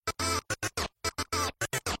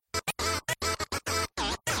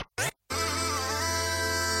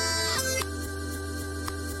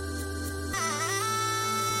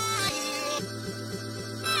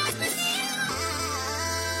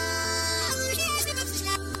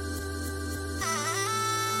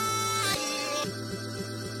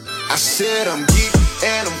I said I'm geek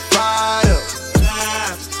and I'm fired up.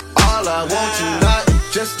 All I want tonight is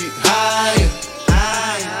just get higher.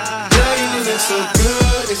 Girl, you look so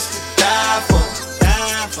good, it's to die for.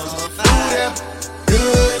 Ooh, that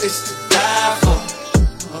good, it's to die for.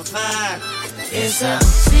 It's a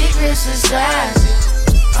secret society.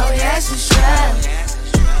 All we ask is trust.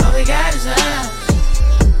 All we got is love.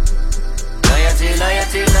 Loyalty,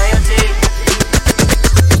 loyalty, loyalty.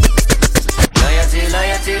 Loyalty,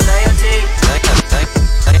 loyalty, loyalty.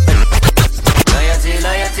 Loyalty,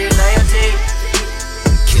 loyalty, loyalty.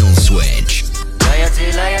 Kill switch.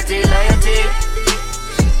 Loyalty, loyalty, loyalty.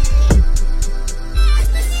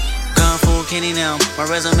 Kung Fu Kenny now. My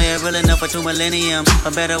resume is real enough for 2 millenniums.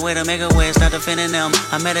 A better way to make a way, start defending them.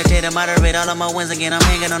 I meditate and moderate all of my wins again. I'm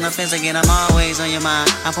hanging on the fence again. I'm always on your mind.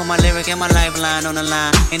 I put my lyric and my lifeline on the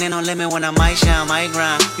line. Ain't no limit when I might shine, might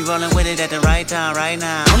grind. You rolling with it at the right time, right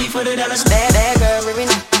now. Only for the dollars. Bad girl, Riri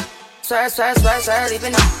now. Swerve, swerve, swerve, swerve,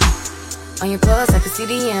 leaving up. On your pulse, I can see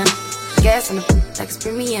the end. Gas on the like it's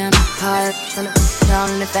premium. Hard on the down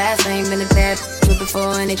in the fast lane. Been a bad trip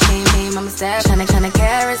before and it came. I'm a stab. Tryna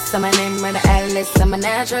carrots. I'm a name, runner Atlas. I'm a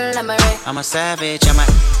natural, I'm a ray. I'm a savage, I'm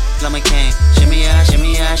a king. Shimmy ya,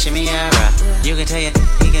 right. You can tell you,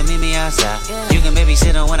 he can meet me outside. You can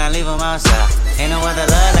babysit him when I leave him outside. Ain't no other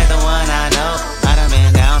love like the one I know. I done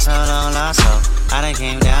been down so long, lost hope. I done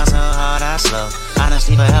came down so hard, I slow.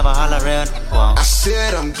 Honestly, forever, all a real won't. I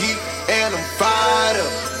said I'm geek and I'm fired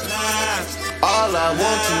up. All I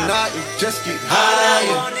want tonight is just get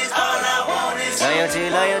higher.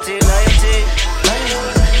 Loyalty, loyalty, loyalty.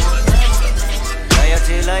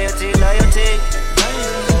 Loyalty, loyalty, loyalty.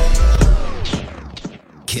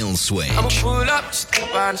 Kill switch. I'ma pull up, just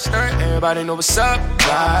by the skirt. Everybody know what's up.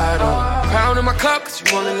 Ride on. Crown in my cup, cause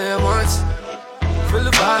you only live once. Feel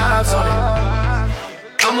the vibes on it.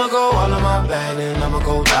 I'ma go all in my bag and I'ma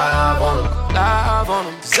go live on them. Live on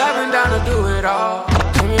them. Cause I've been down to do it all.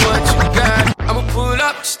 Tell me what you got. I'ma pull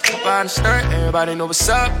up, just by the skirt. Everybody know what's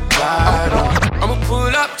up. Ride on. I'ma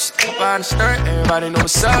pull up, just by the skirt. Everybody know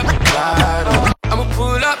what's up. Ride on. I'ma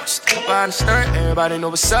pull up, just by the skirt. Everybody know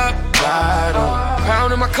what's up. Ride on.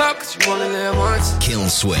 Crown in my cup, cause you only live once. Kill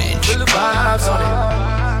switch. Feel the vibes on it.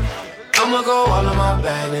 I'ma go all in my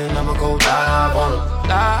bag and I'ma go live on them.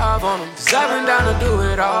 Live on them. Cause I've been down to do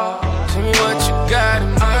it all. Tell me what you got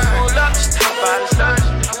in mind. I'ma pull up, just by the skirt.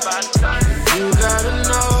 You gotta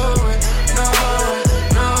know it, know it,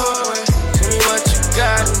 know it. Tell me what you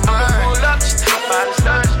got in mind. I'ma pull up, just by the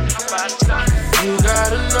skirt. You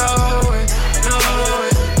gotta know it, know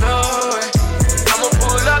it, know it. I'ma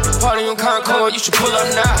pull up, party on Concord, you should pull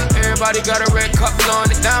up now. Everybody got a red cup,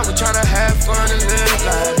 blowing it down. We're tryna have fun and live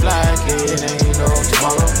life like it ain't no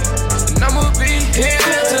tomorrow. And I'ma be here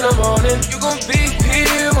till the morning. You gon' be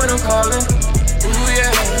here when I'm calling. Ooh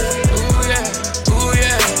yeah, ooh yeah, ooh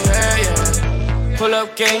yeah, yeah, yeah. Pull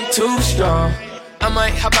up game too strong. I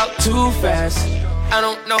might hop out too fast. I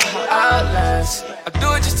don't know how I'll last. I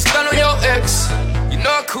do it just to stun on your ex. You know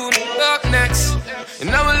I cool up next. And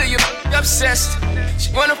I'ma leave you obsessed.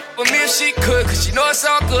 She wanna f with me if she could, cause she know it's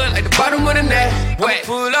all good, like the bottom of the net. Wait,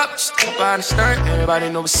 pull up, just by the skirt. Everybody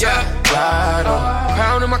know what's up. Ride on.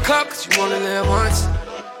 Crown in my cup, cause you only live once.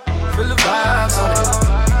 Feel the vibes on it.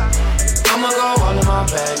 I'ma go all in my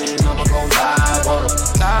bag and I'ma go live on them.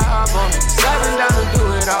 Live on them. Cause I've been down to do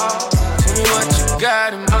it all. Tell me what you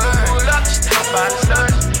got in mind. I'ma pull up, just by the skirt.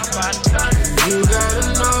 You gotta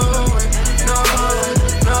know it, know it,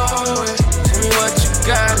 know it. Tell me what you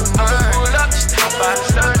got in mind. Pull up, just by the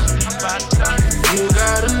skirt. You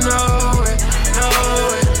gotta know it,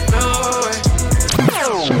 know it, know it.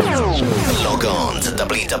 Log on to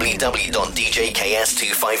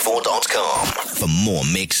www.djks254.com for more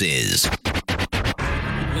mixes.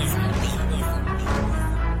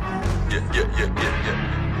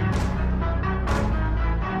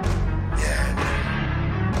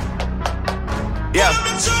 Yeah.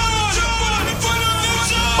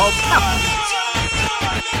 Okay.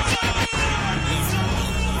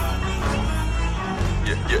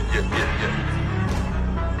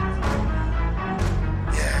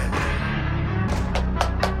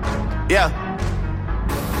 Yeah.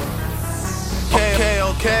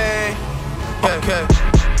 Okay.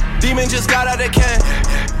 Demon just got out of can.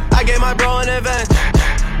 I gave my bro an advance.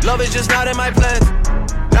 Love is just not in my plans.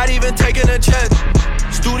 Not even taking a chance.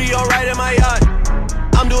 Studio right in my yacht.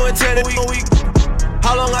 I'm doing 10 a week.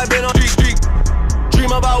 How long I been on street?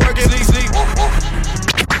 Dream about working, sleep.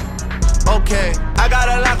 Okay, I got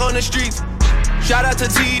a lock on the streets. Shout out to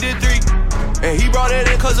T the 3. And he brought it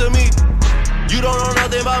in cause of me. You don't know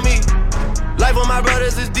nothing about me. Life with my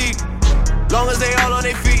brothers is deep. Long as they all on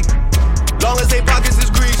their feet. Long as they pockets is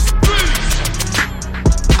grease.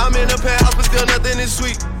 I'm in a penthouse, but still nothing is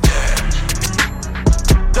sweet.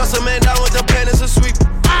 Dust a man down with the pen, it's a sweep.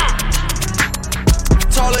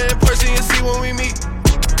 Taller in person, you see when we meet.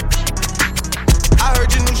 I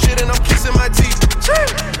heard your new shit and I'm kissing my teeth.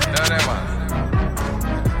 No, that one.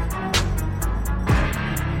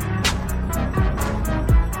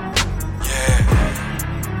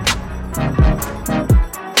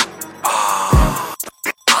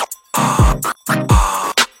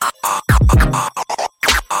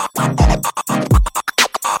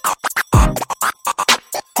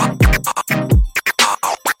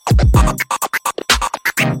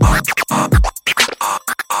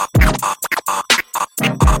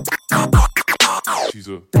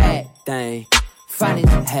 Bad thing, fine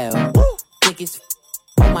as hell. Thick as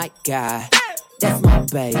oh my god, that's my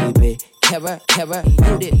baby. Kara,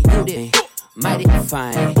 you did, mighty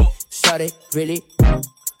fine. Shorty, really,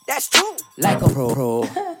 that's true. Like a pro. Holy,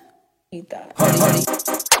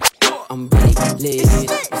 I'm really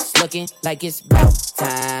lit. It's looking like it's about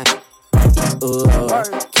time.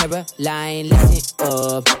 Caroline, listen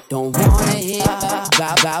up. Don't wanna hear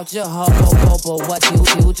about your hoe, but what you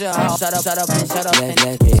future hoe. Shut up and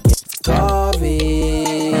let's get story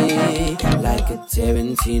like a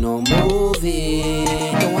Tarantino movie.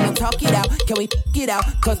 Don't wanna talk it out, can we get out?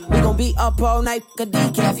 Cause we gon' be up all night, a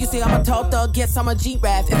decaf. You say I'm a tall thug, guess I'm a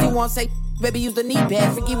G-Rap. If you want say, baby, use the knee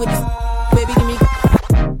pad. Forget what this, baby, give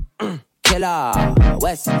me killer,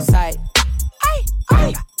 west side. Ay,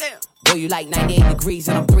 damn. Boy, you like 98 degrees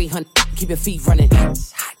and I'm 300. Keep your feet running. I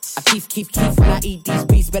keep when I eat these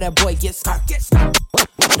beats. Better boy, get scarf.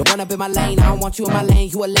 Don't run up in my lane. I don't want you in my lane.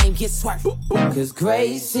 You a lame, get swerved. Cause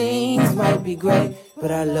great scenes might be great, but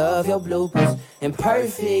I love your bloopers. And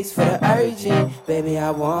perfects for the urgent. Baby, I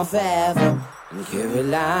want forever.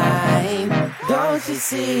 Caroline, don't you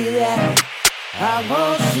see that? I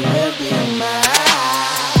want you to be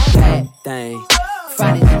mine. Bad thing,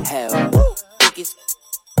 fine as hell. Biggest,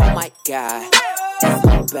 oh my god, that's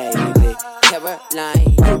my baby.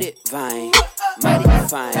 Caroline, you divine, mighty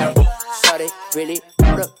fine. Shorty, really,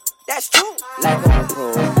 that's true. Like a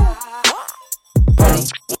pro. Buddy.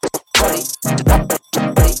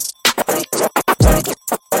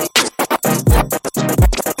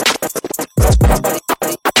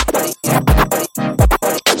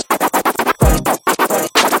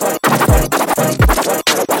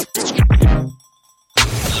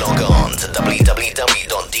 Log on to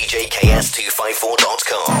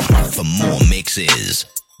www.djks254.com for more mixes.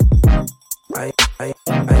 I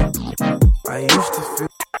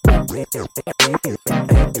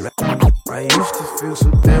used to feel so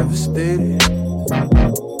devastated.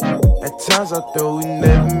 At times I thought we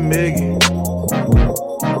never make it,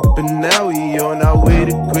 but now we on our way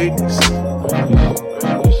to greatness.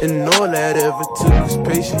 And all that ever took was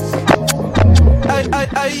patience.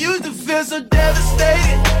 I used to feel so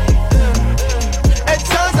devastated. At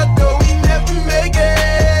times I thought we never make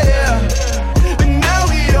it, but now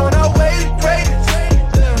we on our way to greatness.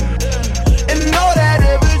 And all that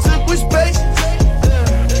ever took was patience.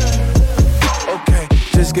 Okay,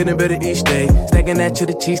 just getting better each day. Stacking that to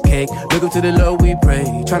the cheesecake. Look up to the Lord we pray.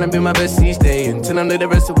 Trying to be my best each day until I'm the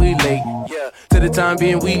rest of we late. Yeah, to the time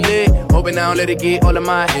being we lit. Hoping I don't let it get all of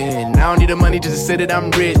my head. I don't need the money just to say that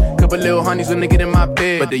I'm rich. Couple little honeys when they get in my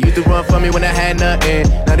bed, but they used to run for me when I had nothing.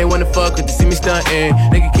 Now they wanna fuck with to see me stunting.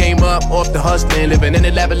 Nigga came up off the hustling, living in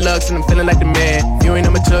the lap of lux and I'm feeling like the man. If you ain't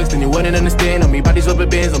on my chucks, then you wouldn't understand. On me, bodies rubber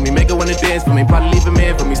bands, on me, make her wanna dance for me. Probably leave a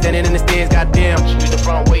man for me, standing in the stands. Goddamn, she used the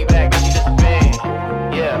front way back, now she just a band.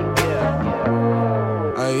 Yeah.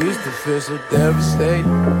 I used to feel so devastated.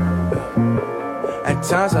 At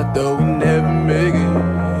times I thought we never make it.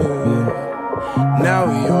 Now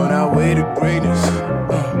we on our way to greatness.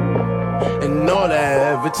 And all that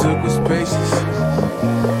ever took was patience.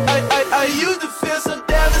 I used to feel so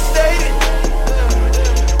devastated.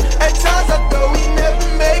 At times I thought we never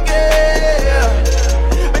make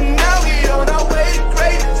it, but now we on our way to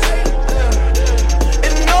greatness.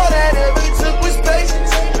 And all that ever took was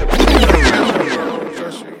patience.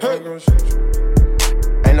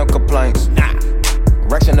 Ain't no complaints.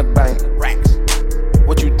 Racks in the bank. Racks.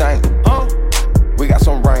 What you think? We got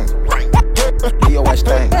some rain. Leo West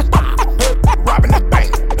thing. Robbing the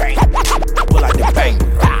bank. Pull out the bank.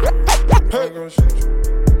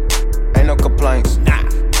 Ain't no complaints.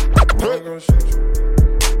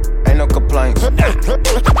 Ain't no complaints.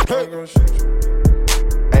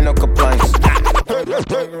 Ain't no complaints.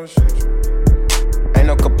 Ain't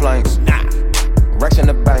no complaints. Racks in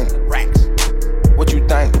the bank. Racks. What you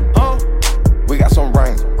think? We got some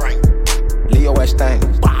rain. Leo West thing.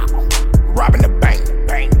 Robbing the bank.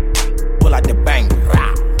 Pull out the bank.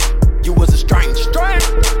 You was a strange.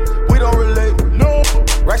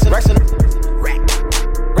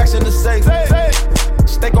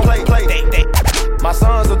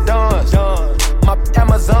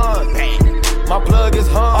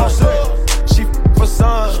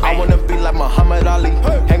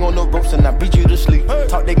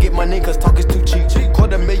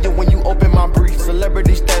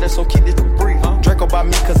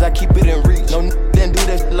 about me, cause I keep it in reach. No didn't do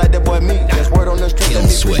that like that boy me. That's word on the street, let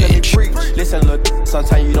me preach, let me preach. Listen, look,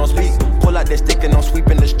 sometimes you don't speak. Pull out that stick and I'm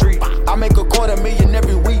sweeping the street. I make $250,000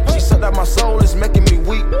 every week. She sucked out my soul, it's making me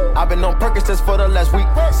weak. I've been on Percocets for the last week.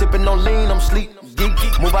 Sipping on lean, I'm sleep. Geek,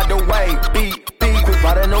 move out the way, beat, quick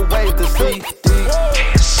riding the wave to see.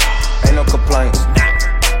 Ain't no complaints.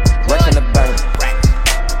 Rest in the bank.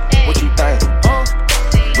 What you think?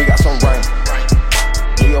 We got some rain.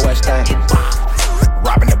 Do your ass thing.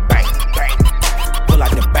 Robbing the bank. Pull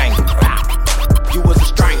out the bank. You was a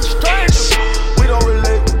stranger. We don't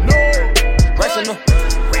relate. No. Rest in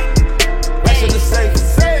the safe.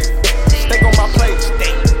 Steak on my plate.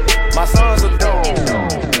 My sons are dope.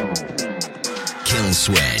 Kill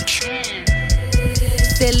switch.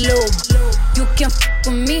 Say low, you can f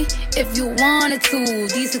with me if you wanted to.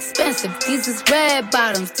 These expensive, these is red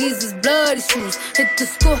bottoms, these is bloody shoes. Hit the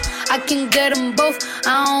school, I can get them both,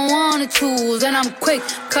 I don't wanna choose. And I'm quick,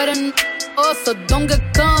 cutting off, so don't get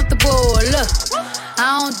comfortable. Look,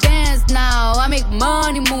 I don't dance now, I make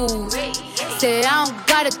money move. Say I don't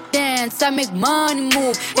gotta dance, I make money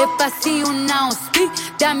move. If I see you now speak,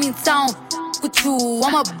 that means I don't with you.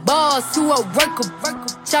 I'm a boss, you a worker.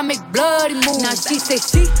 I make bloody moves. Now she say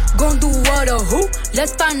she gon' do what or who?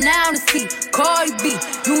 Let's find out and see. Cardi B,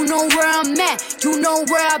 you know where I'm at, you know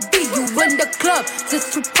where I be. You in the club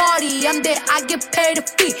just to party. I'm there, I get paid a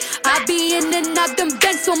fee. I be in and out them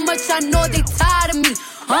banks so much, I know they tired of me.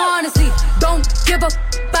 Honestly, don't give a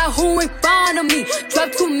about who ain't fond of me.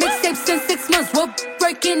 Dropped 2 mixtapes in 6 months. What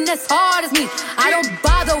breaking as hard as me? I don't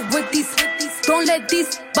bother with these. Don't let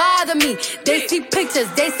these bother me. They see pictures,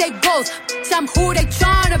 they say goals. I'm who they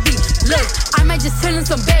tryna be. Look, I might just chill in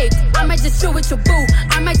some babe. I might just chill with your boo.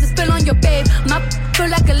 I might just spill on your babe. My feel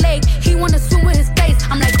like a lake. He wanna swim with his face.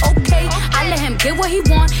 I'm like, okay. I let him get what he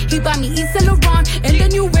want. He buy me Yves Saint Laurent and the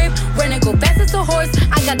new whip. When it go fast as a horse,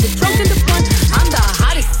 I got the trunk in the front. I'm the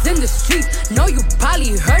hottest in the street. Know you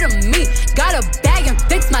probably heard of me. Got a bag and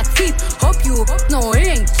fix my teeth. Hope you know it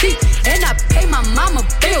ain't cheap. And I pay my mama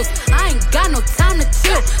bills. I ain't got no time to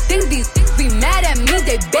chill. Think these be mad at me.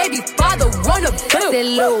 They baby father wanna build. Say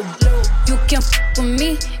low, you can f with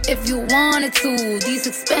me if you wanted to. These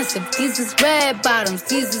expensive, these is red bottoms,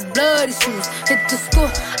 these is bloody shoes. Hit the school,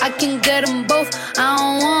 I can get them both. I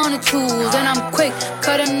don't wanna choose, and I'm quick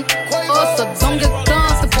cutting off, so don't get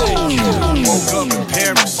comfortable. Woke up in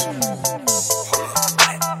Paris,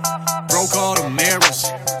 broke all the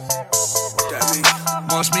mirrors.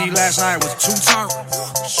 Must me last night was 2 times.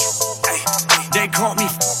 They caught me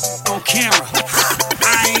on camera.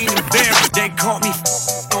 I ain't embarrassed. They caught me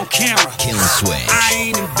on camera. Kill switch. I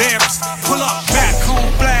ain't embarrassed. Pull up, back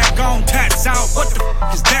home, black on, tats out. What the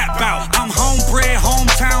is that about? I'm homebred,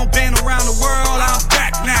 hometown, been around the world. I'm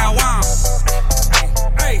back now. I'm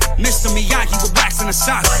Mr. Miyagi with wax in the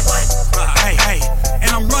socks. Hey,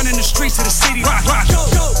 and I'm running the streets of the city. Rock.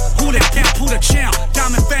 Who that damn, who the champ?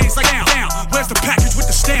 Diamond fangs like down. Where's the package with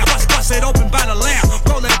the stamp? Bust it open by the lamp.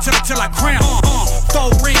 Roll it till I cramp.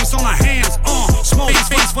 4 rings on my hands. Smoke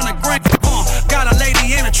face from the ground. Got a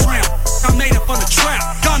lady and a tramp. I made it from the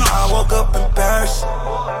trap. Gunner. I woke up in Paris,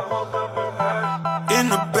 in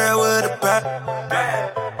the bed with a bat.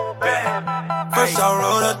 First I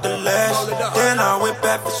rolled up the legs, then I went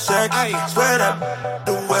back for sex. Swear that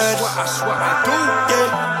the West. I swear I do. Yeah.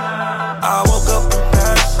 I woke up in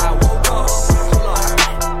Paris,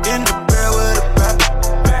 in the bed with a bat.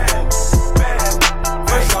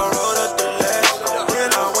 First I rolled up the legs, then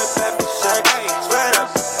I went back for sex. Swear that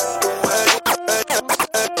the West.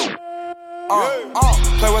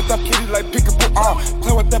 Play with that kitty like peekaboo,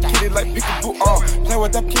 play with that kitty like peekaboo, play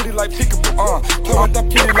with that kitty like peekaboo, play with that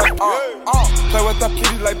kitty like play with that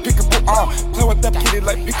kitty like peekaboo, play with that kitty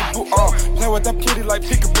like peekaboo, play with that kitty like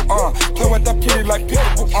peekaboo, play with that kitty like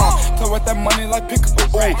peekaboo, play with that money like peekaboo,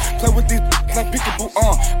 play with these like peekaboo,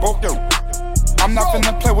 broke your. I'm not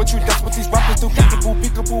finna play with you, that's what these rappers do. Peekaboo,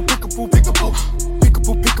 peekaboo, peekaboo, peekaboo,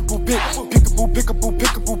 peekaboo, peekaboo, peekaboo, peekaboo, peekaboo,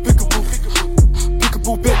 peekaboo,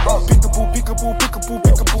 peekaboo, peekaboo, peekaboo,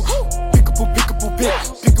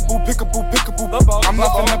 peekaboo, peekaboo, peekaboo. I'm not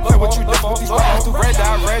finna play with you, that's what these rappers do. Red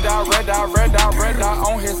dot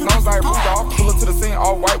on his nose like Rudolph. Pull up to the scene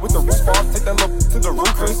all white with the roof off. Take that little to the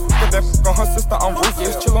roof, Chris. Put that on her sister, I'm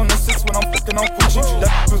ruthless. Chill on the 6 when I'm fucking on Fuji.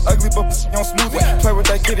 That was ugly, but on smoothie. Play with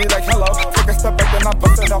that kitty like hello. Take a step back, then I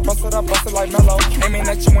bust it like mellow. Aiming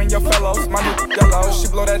at you and your fellows. My new yellow, she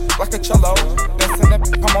blow that like a cello. Then send that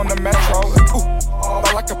come on the metro. Ooh,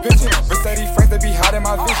 ball like a pigeon. Mercedes friends, they be hot in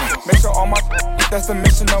my vision. Make sure all my that's the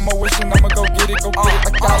mission, no more wishing. I'ma go get it, I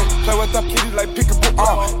got it. Play with that kitty like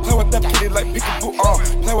peekaboo, play with that kitty like peekaboo,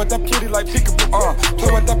 play with that kitty like peekaboo,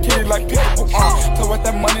 play with that kitty like peekaboo, play with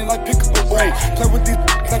that money like peekaboo, play with these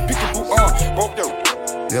like peekaboo,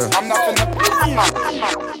 yeah. I'm not finna.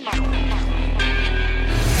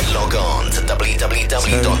 Log on to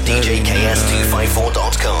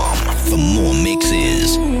www.djks254.com for more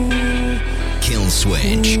mixes. Kill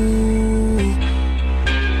Switch.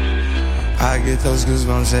 I get those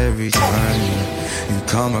goosebumps every time you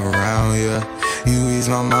come around, yeah. You ease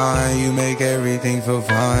my mind, you make everything feel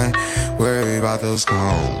fine. Worry about those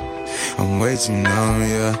calls. I'm way too numb,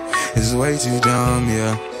 yeah. It's way too dumb,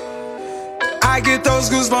 yeah. I get those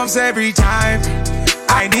goosebumps every time.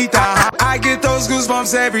 I need the. I get those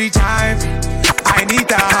goosebumps every time. I need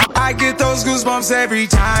the. I get those goosebumps every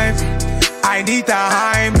time. I need the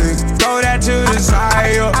Heimlich. Throw that to the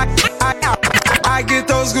side. I get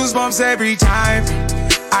those goosebumps every time.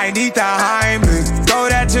 I need the Heimlich. Throw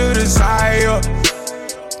that to the side.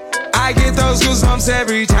 I get those goosebumps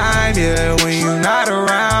every time, yeah. When you're not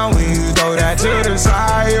around, when you throw that to the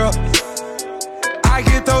side. I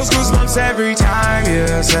get those goosebumps every time,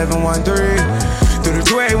 yeah. 713 through the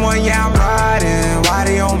 281, yeah, I'm riding. Why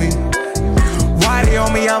they on me? Why they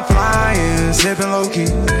on me? I'm flying, sipping low key.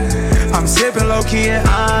 I'm sipping low key at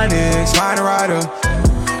Onyx, find a rider.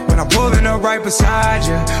 When I'm pulling up right beside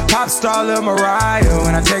you, pop star Lil Mariah.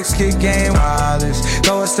 When I text kick game wireless,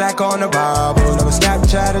 throw a stack on the Bible. Never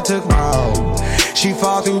Snapchat or took my own. She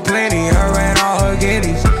fall through plenty, her and all her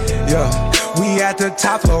guineas. Yeah, we at the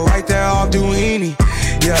top floor, right there off Duini.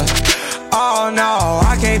 Yeah, oh no,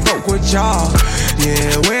 I can't fuck with y'all.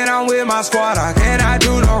 Yeah, when I'm with my squad, I cannot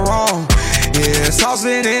do no wrong. Yeah,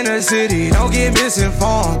 saucepan in the city, don't get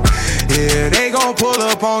misinformed. Yeah, they gon' pull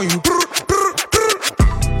up on you.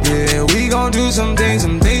 Yeah, we gon' do some things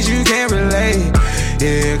you can't relate.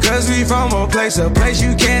 Yeah, cause we from a place you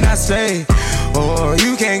cannot stay. Or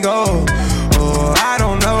you can't go, or I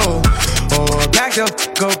don't know. Or back the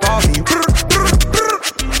f*** up off me.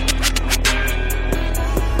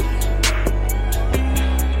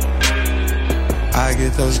 I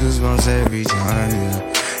get those goosebumps every time, yeah.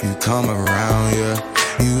 You come around, yeah.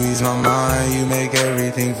 You ease my mind, you make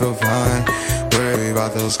everything feel fine. Worry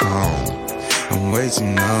about those calls. I'm way too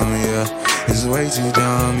numb, yeah. It's way too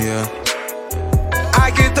dumb, yeah.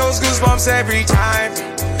 I get those goosebumps every time.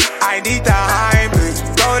 I need the Heimlich.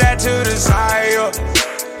 Throw that to the side, yeah.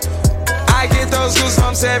 I get those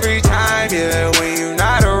goosebumps every time, yeah. When you're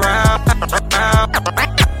not around.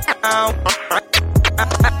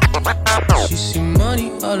 She see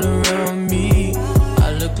money all around me.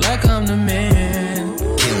 I look like I'm the man.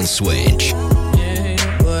 Kill Switch. Yeah,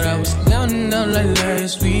 but I was counting out like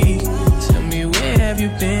last week. Tell me, where have you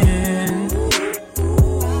been?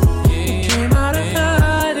 Yeah, came out of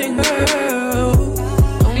hiding, girl.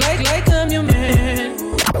 Don't act like I'm your man.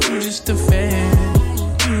 I'm just a fan.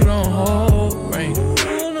 You don't hold rain.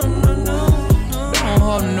 No. Don't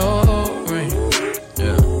hold no rain.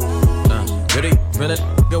 Yeah. Really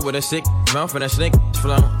good with a sick mouth and a snake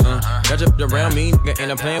flow. Got you around me,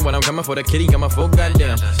 and I'm playing when I'm coming for the kitty. Got my full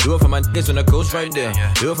goddamn. Do it for my niggas and the ghost right there.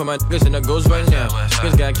 Do it for my niggas and the ghost right now.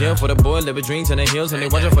 Niggas got killed for the boy, living dreams in the hills, and they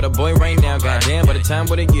watching for the boy right now. Goddamn, by the time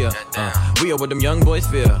what a year. We are what them young boys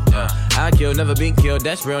feel. I kill, never be killed.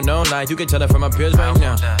 That's real, no lie. You can tell that from my peers right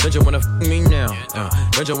now. Don't you wanna f me now?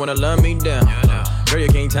 Don't you wanna love me down? Girl, you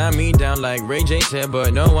can't tie me down like Ray J said,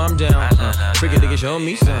 but no, I'm down. Freaky nigga, show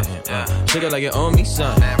me something. Shake it like you owe me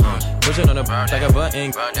something. Push it on the like a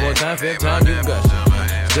button. 4 time, 5th time, you got some.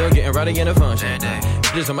 Still getting rowdy in the function.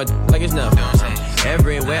 Just on my like it's nothing.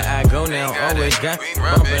 Everywhere I go now, always got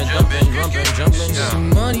bumping, jumping.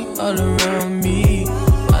 Some money all around me.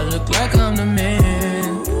 I look like I'm the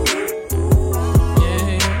man.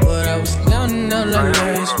 Yeah, but I was counting out like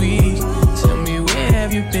last week. Tell me, where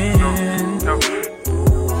have you been?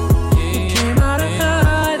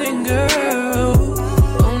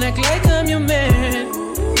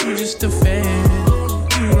 Just a fan,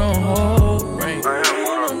 you don't hold rain.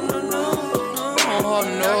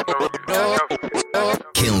 No.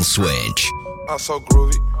 Kill Switch. I'm so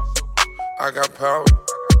groovy, I got power.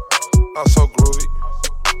 I'm so groovy,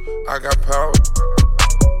 I got power.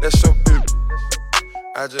 That's your bitch,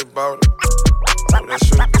 I just bought it. That's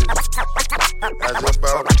your bitch, I just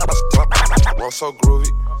bought it. I'm so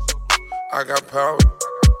groovy, I got power.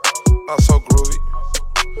 I'm so groovy,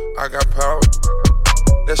 I got power.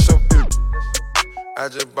 That's your bitch, I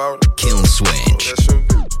just bought it. Kill Switch. That's your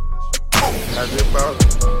bitch, I just bought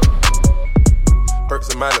it. Perks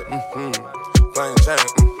and Miley, plain chain, I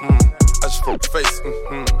just broke the face, I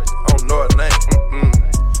don't know her name,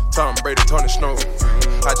 Tom Brady, Tony Snow,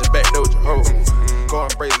 I just backed up with your hoe. going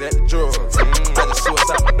crazy at the drugs. I just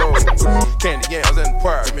suicide the door. Candy yams in the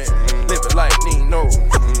apartment. Living like Nino.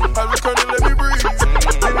 I just couldn't let me breathe.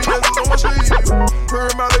 Baby, yes, it's on my sleeve. Burn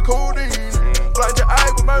my like codeine. Blind your eye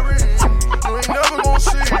with my ring. You ain't never gonna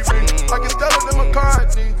see me. Like it's Stella than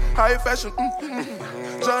McCartney. High fashion.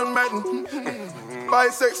 John Madden.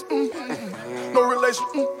 Bisex. No relation.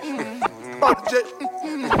 Bought the jet.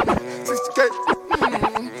 60K.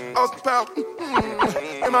 Austin Powell.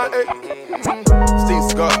 MIA. Steve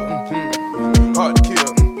Scott. Hard to kill.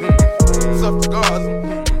 Soft cigars.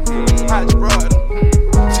 Hide your broad.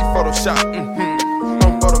 She Photoshop.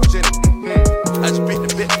 I'm photogenic. I just beat the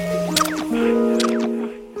bit.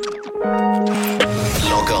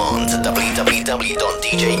 Log on to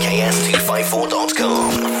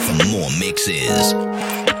www.djks254.com for more mixes.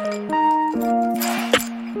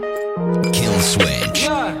 Kill Switch.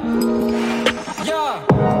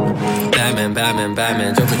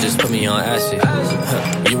 Batman, Joker just put me on acid.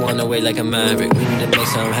 You wanna wait like a maverick, we need to make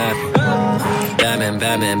something happen.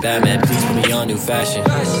 Batman, please put me on new fashion.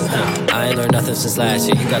 I ain't learned nothing since last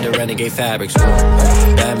year, you got the renegade fabrics.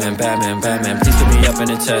 Batman, please put me up in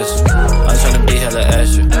the test. I'm tryna be hella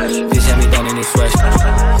extra, please hand me down in these sweatshirts.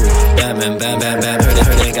 Batman, heard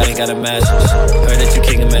it ain't got a matches. Heard that you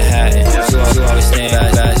king in Manhattan, you always stay in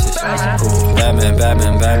eyeglasses. Batman,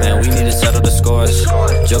 we need to settle the scores.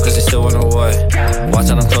 Jokers is still on the war. Watch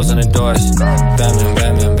out, I'm closing the doors. Batman,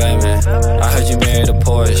 I heard you married a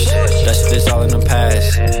Porsche. That shit is all in the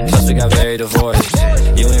past. Plus we got very divorced.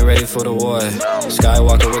 You ain't ready for the war.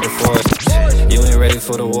 Skywalker with the force. You ain't ready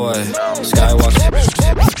for the war. Skywalker.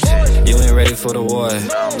 You ain't ready for the war.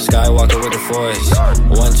 Skywalker with the force.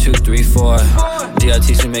 1, 2, 3, 4.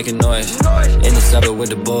 DRTs, we making noise. In the suburb with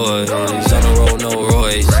the boys. On the road, no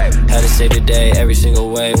Royce. Had to save the day every single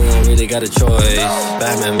way. We don't really got a choice.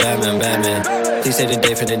 Batman. Please save the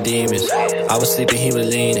day for the demons. I was sleeping, he was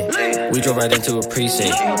leaning. We drove right into a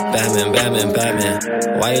precinct. Batman.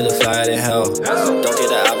 Why you look flyer than hell? Don't get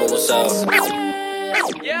the album, what's up?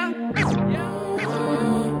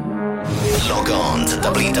 Log on to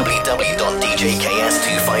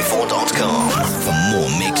www.djks254.com for more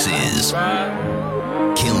mixes.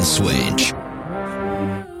 Kill Switch.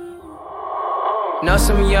 Know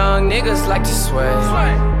some young niggas like to sweat.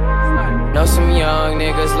 Know some young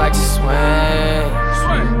niggas like to swing.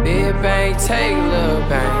 Big bang, take little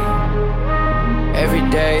bang. Every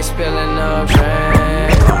day spilling up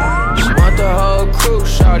drain. She want the whole crew,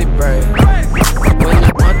 shawty break. When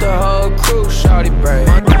I want the whole crew, shawty break.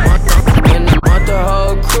 When I want the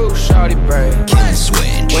whole crew, shawty break.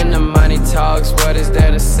 When the money talks, what is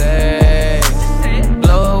there to say?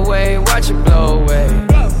 Blow away, watch it blow away.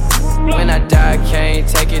 When I die, can't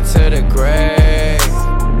take it to the grave.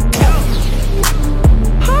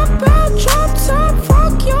 Hop out, drop top,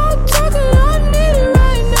 fuck y'all talking, I need it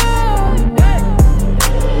right now.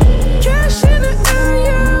 Cash in the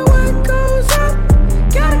area, what goes up,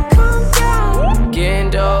 gotta come down. Getting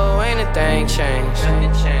dough, ain't a thing changed.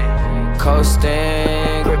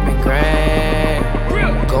 Coasting, gripping grain.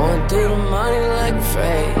 Going through the money like a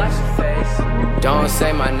fade. Don't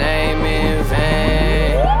say my name in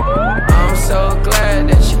vain. I'm so glad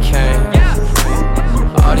that you came.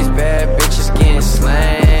 All these bad bitches getting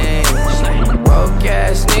slain. Broke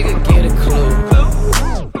ass nigga get a clue.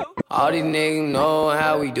 All these niggas know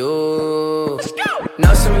how we do.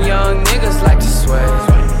 Know some young niggas like to sweat.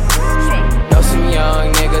 Know some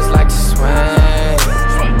young niggas like to swing.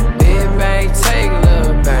 Big bang, take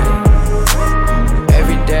little bang.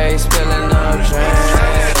 Every day spilling up drain.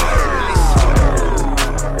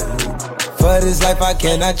 For this life I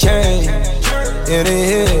cannot change. In the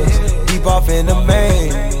hills, deep off in the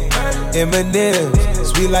main. Eminem,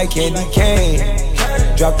 sweet like candy cane.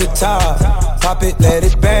 Drop the top, pop it, let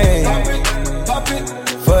it bang.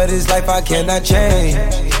 For this life I cannot change.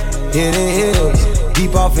 In the hills,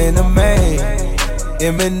 deep off in the main.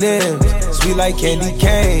 Eminem, sweet like candy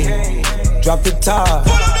cane. Drop the top.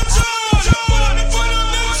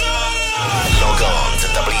 Log on to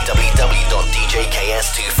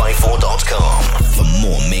www.djks254.com for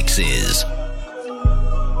more mixes.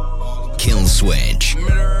 Kill Switch.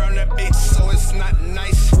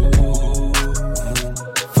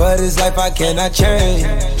 For this life I cannot change.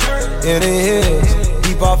 In the hills,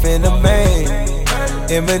 deep off in the main.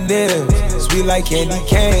 Eminem, sweet like candy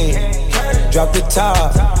cane. Drop the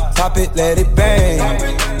top, pop it, let it bang.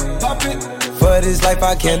 For this life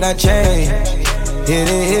I cannot change. In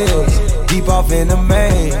the hills, deep off in the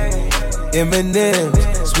main. Eminem,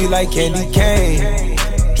 sweet like candy cane.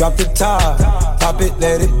 Drop the top, pop it,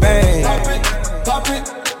 let it bang. Drop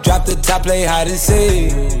the top, play hide and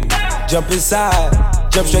seek. Jump inside,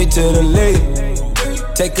 jump straight to the lead.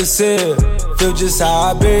 take a sip, feel just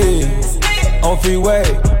how I be. On freeway,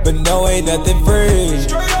 but no, ain't nothing free.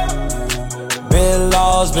 Been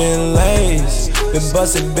lost, been lanes, been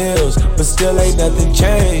busting bills, but still ain't nothing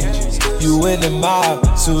changed. You in the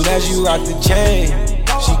mob, soon as you rock the chain.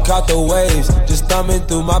 She caught the waves, just thumbing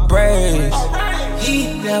through my braids.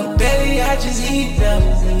 Heat up, baby, I just heat up.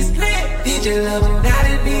 DJ love it, not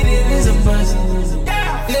it, need it is a must.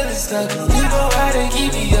 Feeling stuck, you know how to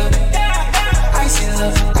keep me up. Icy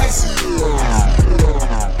love, icy love.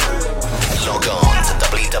 Log on to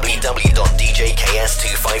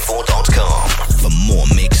www.djks254.com for more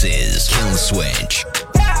mixes. Kill Switch.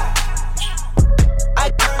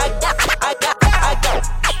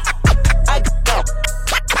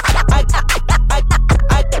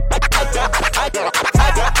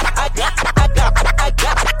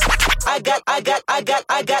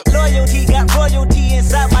 I got loyalty, got royalty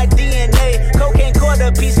inside my DNA. Cocaine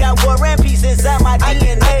quarter piece, got war and peace inside my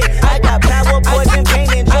DNA. I got power, poison, pain,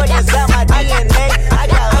 and joy inside my DNA. I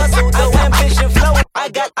got hustle, though ambition, flow. I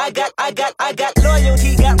got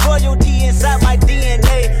loyalty, got royalty inside my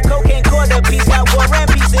DNA. Cocaine quarter piece, got war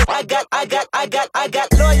and peace. I got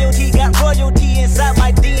loyalty, got royalty inside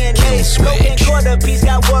my DNA. Cocaine quarter piece,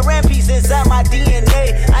 got war and peace inside my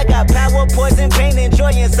DNA. I got power, poison, pain, and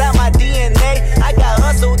joy inside my DNA. I got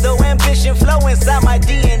hustle, though ambition, flow inside my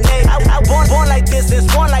DNA. I born like this, it's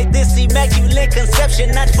born like this, immaculate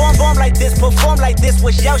conception. Not born like this, perform like this.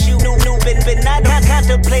 Wish y'all you knew, but not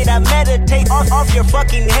contemplate. I meditate off your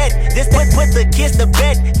fucking head. This put the kids to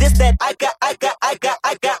bed. This that I got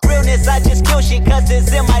realness. I just kill shit 'cause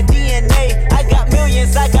it's in my DNA. I got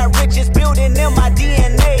millions, I got riches building in my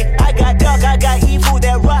DNA. I got dark, I got evil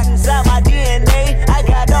that rot inside my DNA. I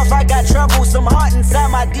got off, I got trouble, some heart inside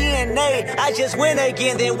my DNA. I just win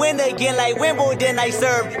again, then win again like Wimbledon I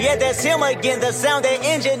serve. Yeah, that's him again. The sound that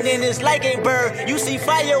engine in is like a bird. You see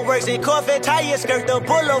fireworks and Corvette tires skirt the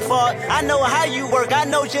boulevard. I know how you work, I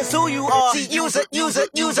know just who you are. See, use a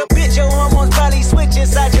bitch, your hormones probably switch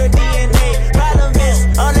inside your DNA. Problem is,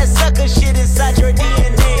 all that sucker shit inside your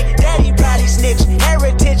DNA. Daddy probably snitch,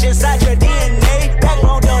 heritage inside your DNA.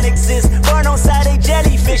 Backbone don't exist, born on side a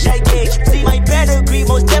jellyfish I gauge. See my pedigree,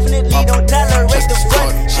 most definitely don't tolerate the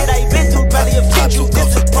front. Shit I been through probably offend you.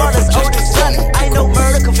 This is Paula's oldest son. I know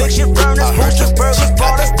murder, conviction, burners, posters, burgers,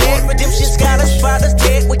 bought us dead. Redemption, scholars, fathers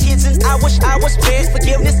dead. With kids since I wish I was spared.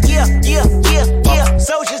 Forgiveness, yeah.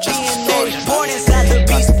 Soldiers DNA, born inside the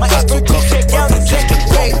beast. My expertise checked out in second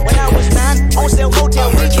grade. When I was 9, on sale motel,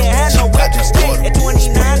 we can't have nowhere to stay. At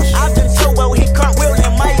 29, I've done so well, hit cartwheel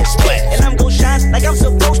in my estate. And I'm gon' shine like I'm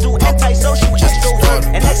supposed to. Antisocial, extrovert.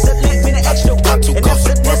 And excellent, mean an extra work. And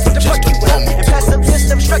excellence with the fuck you up. And passiveness,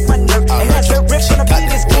 them struck my nerve. And that's a rip when I beat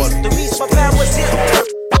this case. The reason my power's here.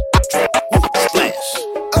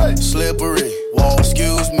 Slippery, wall,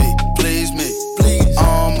 excuse me, please me.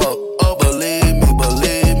 I'm up, believe me.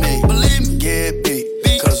 Get beat,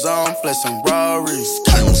 'cause I'm flexing Rarries.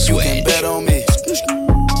 You can bet on me.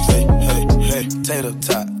 Hey, tater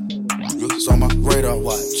tot. It's on my radar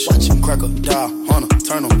watch. Crack a dial, hunter,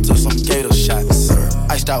 turn them to some gator shots.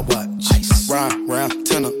 Iced out watch, ride round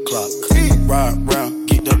 10 o'clock. Ride round,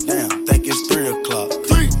 get the down, think it's 3 o'clock.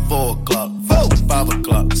 4 o'clock, 5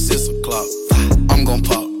 o'clock, 6 o'clock. I'm gon'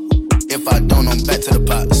 pop. If I don't, I'm back to the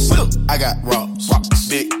pots. I got rocks,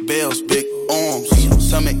 big bells, big arms,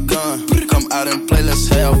 stomach gun. Come out and play, let's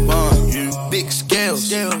have fun. Big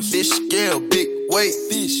scales, fish scale, big weight,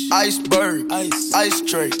 iceberg, ice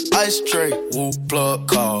tray. Woo, plug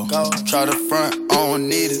call. Try the front, I don't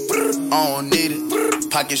need it.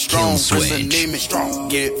 Pocket strong, press anemic,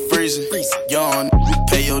 get it freezing. Young,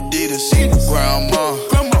 pay your deeders. Grandma,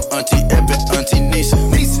 Auntie Epic, Auntie Nisa,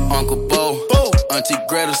 Uncle Bo, Auntie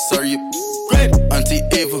Greta, sir, you. Auntie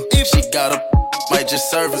Eva, she got a, might just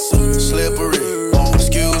serve it. Slippery,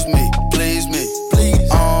 excuse me, please me.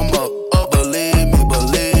 I'm up, believe me.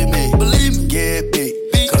 Get beat,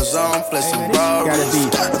 'cause I'm flexing raw. Gotta be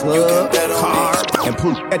club, car, and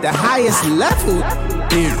put at the highest level.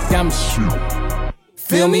 Dude, I'm shoot.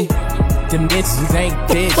 Feel me? Them bitches ain't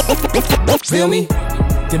this. Feel me?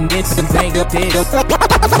 Them bitches ain't this.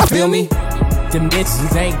 Feel me? Them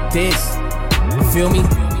bitches ain't this. Feel me?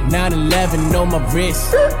 9/11 on my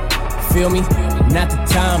wrist. Feel me? Not the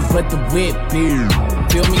time, but the whip.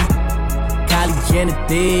 Feel me? Kylie Jenner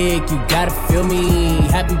thick, you gotta feel me.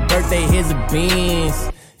 Happy birthday, here's a Benz.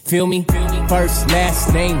 Feel me? First,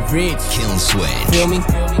 last name, Rich. Kill Switch. Feel me?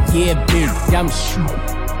 Yeah, bitch, I'm shoot.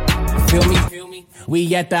 Feel me?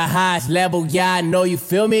 We at the highest level, yeah, I know you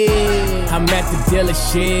feel me. I'm at the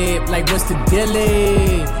dealership, like what's the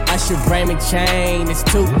dealie? I should Raymond chain, it's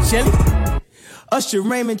too chilly. Usher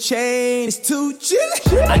Raymond chain is too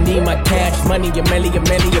chilly. I need my cash money, a milli.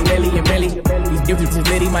 These dudes is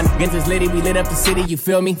litty, my niggas is litty. We lit up the city, you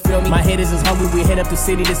feel me? My hitters is hungry, we hit up the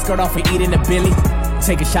city to skirt off and eat in the Billy.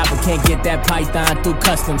 Take a shot, but can't get that python through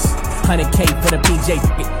customs. 100K for the PJ,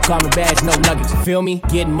 garment badge, no nuggets. Feel me?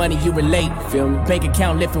 Getting money, you relate. Feel me? Bank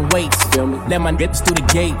account lifting weights. Feel me? Let my niggas through the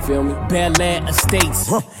gate. Feel me? Bel Air Estates.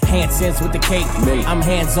 Handsets with the cake. I'm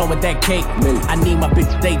hands on with that cake. I need my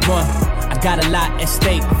bitch day one. I got a lot at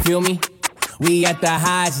stake. Feel me? We at the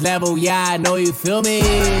highest level, yeah, I know you feel me.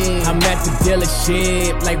 I'm at the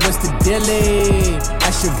dealership, like what's the dealie?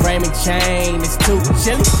 Usher Raymond chain, it's too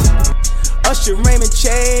chilly. Usher Raymond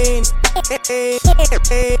chain.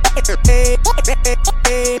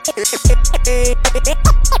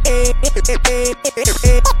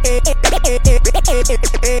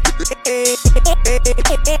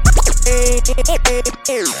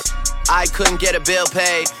 I couldn't get a bill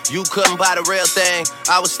paid, you couldn't buy the real thing.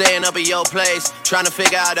 I was staying up at your place, trying to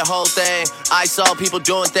figure out the whole thing. I saw people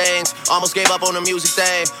doing things, almost gave up on the music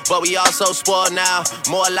thing. But we all so spoiled now,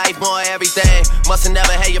 more life, more everything. Must've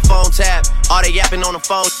never had your phone tap, all they yapping on the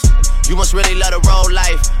phone. You must really love the road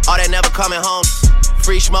life, all that never coming home.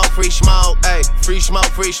 Free smoke, ayy. Free smoke,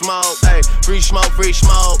 ayy. Free smoke, ayy.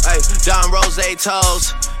 Don Rose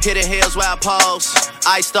toes, hitting heels where I pose.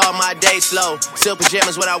 I start my day slow, silk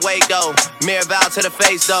pajamas when I wake though. Mirror vow to the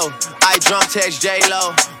face though. I drunk text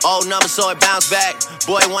J-Lo, old number so it bounce back.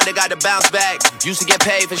 Boy wonder got to bounce back. Used to get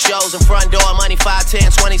paid for shows in front door, money 5, 10,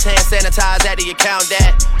 20s, hand sanitized, had to account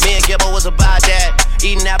that. Me and Gibbo was about that,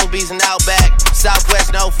 eating Applebee's and Outback. Southwest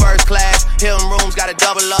no first class, Hilton rooms gotta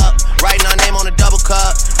double up. Writing our name on a double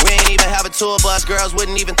cup. We ain't even have a tour bus, girls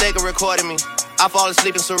wouldn't even think of recording me. I fall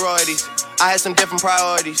asleep in sororities, I had some different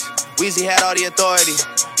priorities. Weezy had all the authority,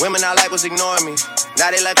 women I like was ignoring me. Now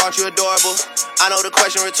they like, aren't you adorable? I know the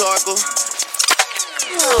question rhetorical.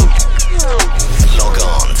 Log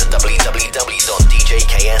on to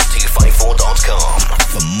www.djks254.com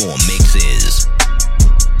for more mixes.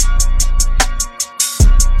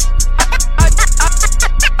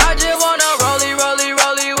 I just wanna rollie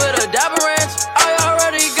with a dapper ranch. I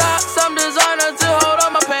already got some designer to hold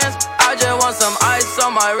on my pants. I just want some ice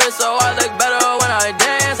on my wrist so I look better when I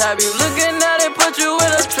dance. Have you looking at it, put you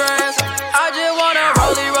in a trance. I just wanna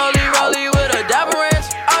rollie with a dapper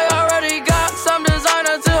ranch. I already got some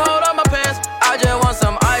designer to hold on my pants. I just want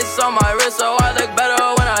some ice on my wrist so I look better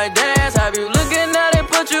when I dance. Have you looking at it,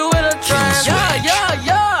 put you in a trance. Yeah.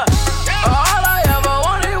 All I ever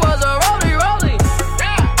wanted was a rollie.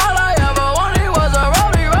 All I ever wanted was a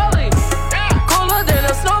rollie. Cooler than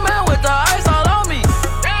a snowman with the ice all on me.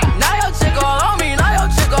 Now your chick all on me.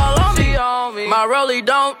 My rollie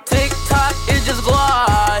don't tick tock, it just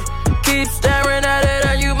glide. Keep staring at it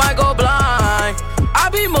and you might go blind. I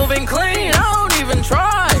be moving clean, I don't even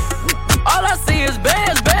try. All I see is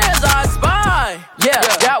bands, I spy. Yeah,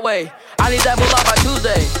 that way. I need that moolah by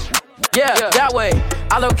Tuesday. Yeah, that way.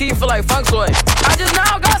 I low key feel like funk sway. I just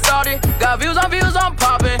now got started. Got views, I'm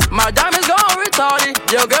popping. My diamonds gone retarded.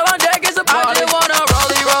 Your girl on deck is a party. I just wanna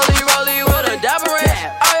rollie with a dapper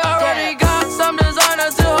ranch. I already got some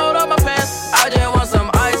designer to hold up my pants. I just want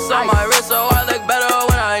some ice on my wrist so I look better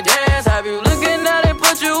when I dance. Have you looking at it,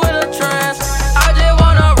 put you in a trance. I just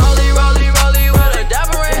wanna rollie with a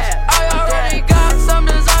dapper ranch. I already got some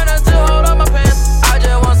designer to hold up my pants. I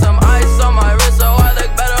just want some ice on my wrist so I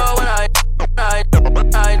look better when I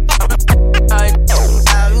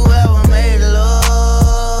Have you ever made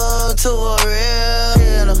love to a real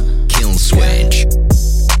hitter? Kill switch.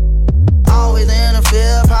 Always in the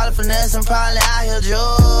field, probably finessing, probably out here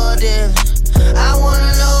Jordan. I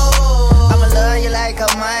wanna know, I'ma love you like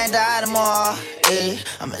I might die tomorrow.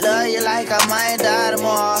 I'ma love you like I might die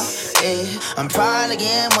tomorrow. I'm probably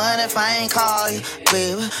getting money if I ain't call you,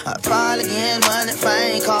 baby. I'm probably getting money if I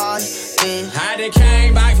ain't call you, baby. I just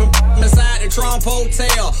came back from beside the Trump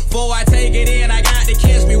Hotel. Before I take it in, I got to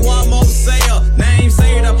kiss me one more sale. Name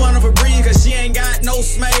saved up under for breathe, cause she ain't got no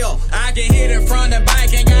smell. I can hit it from the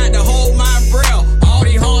back, ain't got to hold my breath. All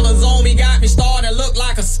these hunters on me got me starting to look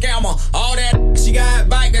like a scammer. All that she got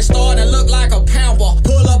back that starting to look like a pamper.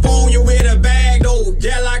 Pull up on you with a bag though,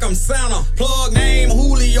 yeah, like I'm Santa. Plug name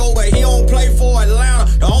Julio, but he don't play for Atlanta.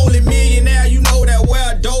 The only millionaire you know that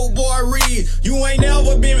wear a dope boy read. You ain't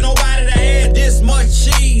never been with nobody that had this much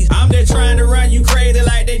cheese. I'm just trying to run you crazy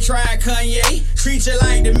like they tried Kanye. Treat you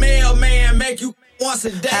like the mailman, make you once a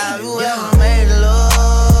day. Have you ever made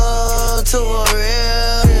love to a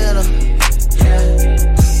real hitter?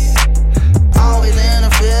 Always in the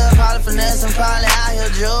field, probably finessing, probably out here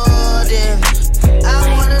Jordan. I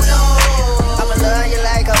wanna know, I'ma love you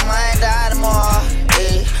like I might die tomorrow.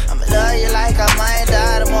 I'ma love you like I might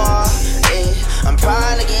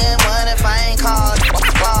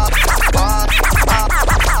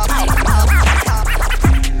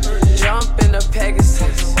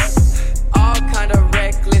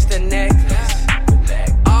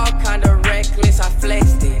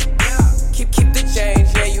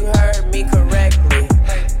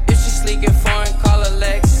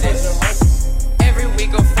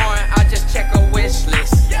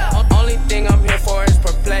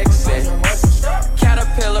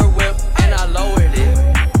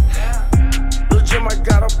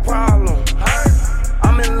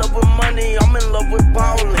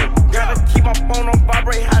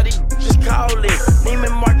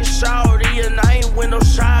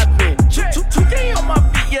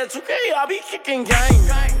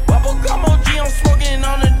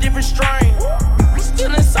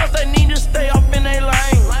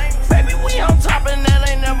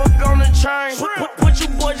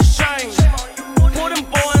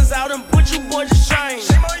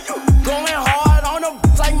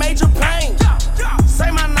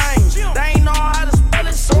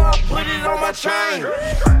my chain.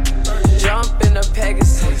 Jump in the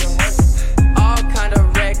Pegasus, all kind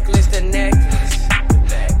of reckless, the necklace,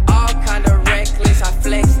 all kind of reckless, I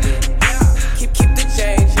flexed it. Keep the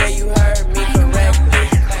change, yeah, you heard me correctly.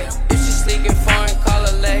 If she sleeping foreign, call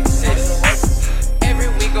Alexis. Every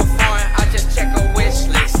week of foreign, I just check a wish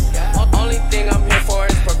list. Only thing I'm here for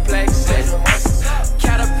is perplexing.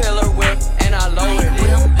 Caterpillar whip, and I lowered it.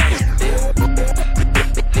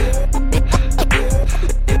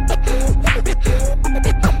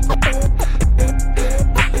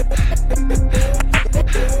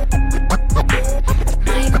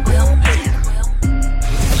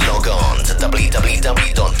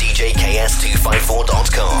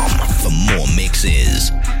 www.djks254.com for more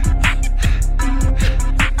mixes.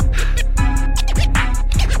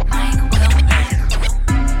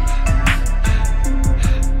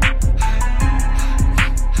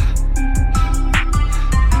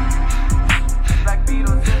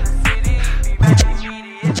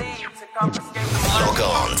 Log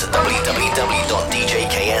on to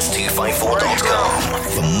www.djks254.com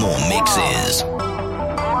for more mixes.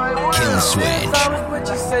 Kill Switch.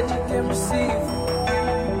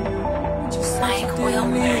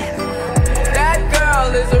 That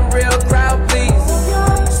girl is a real crowd, please.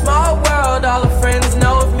 Small world, all her friends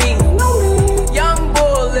know of me. Young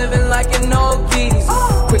bull living like an old geese.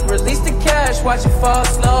 Quick release the cash, watch it fall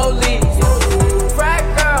slowly. Frat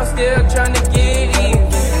girl still trying to get in.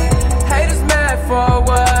 Haters mad for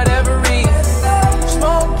whatever reason.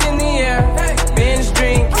 Smoke in the air, binge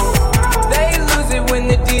drink. They lose it when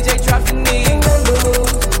the DJ drops the knee.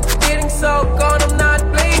 Getting so gone, I'm not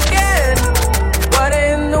blinking. What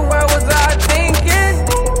in the world was I thinking?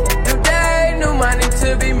 New day, new money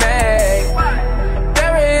to be made.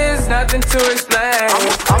 There is nothing to explain.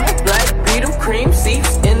 I'm a black Beetle, cream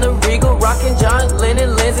seats in the Regal, rocking John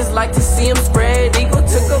Lennon lenses. Like to see him spread eagle.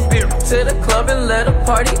 Took a beer to the club and let a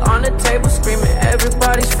party on the table, screaming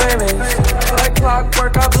everybody's famous. Like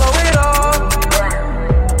clockwork, I blow it all,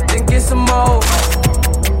 then get some more.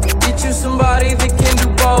 Get you somebody that can do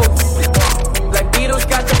both. Black Beatles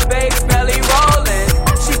got the bass belly rolling.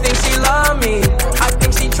 She thinks she love me, I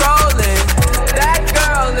think she trolling. That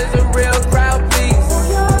girl is a real crowd, please.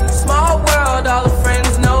 Small world, all her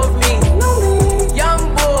friends know of me.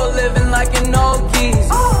 Young bull living like an old geese.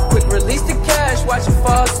 Quick release the cash, watch it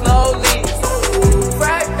fall slowly.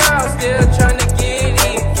 Frat girl still trying to get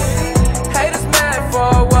in. Haters mad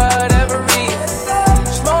for whatever reason.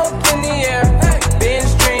 Smoke in the air,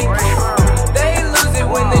 binge drink. They lose it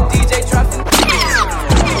when the DJ drops the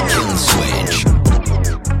Kill Switch.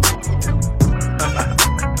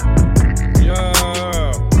 Yeah.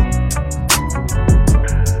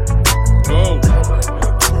 Go.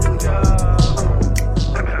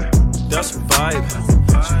 That's a vibe.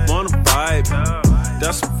 She wanna vibe.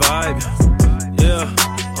 That's a vibe. Yeah.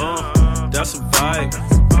 That's a vibe.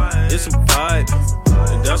 It's a vibe.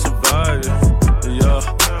 And that's a vibe. Yeah.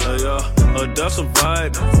 That's a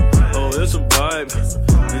vibe. Oh, it's a vibe.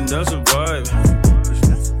 And that's a vibe.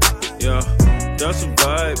 Yeah. That's a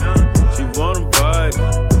vibe. She wanna vibe.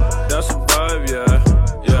 That's a vibe.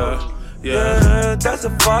 Yeah. Yeah, that's a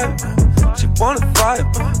vibe. She wanna vibe.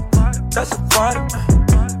 That's a vibe.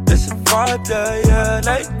 It's a vibe, yeah.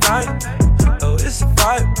 Late night. Oh, it's a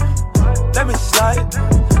vibe. Let me slide.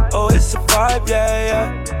 Oh, it's a vibe,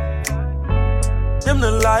 yeah. Dim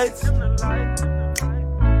the lights.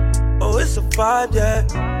 Oh, it's a vibe, yeah.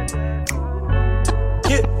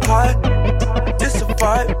 Get high. It's a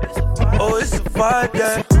vibe. Oh, it's a vibe,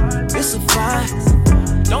 yeah. It's a vibe,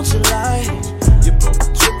 don't you lie. You're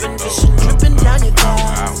dripping, vision dripping down your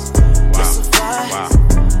thighs. It's a vibe,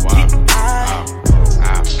 get high.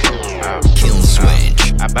 Kill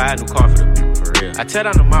Switch. I buy a new car for the people, for real. I tear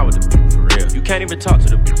down the mall with the people, for real. You can't even talk to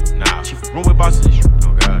the people, nah. She room with bosses and shit,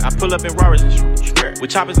 oh God. I pull up in Rarers and shit, with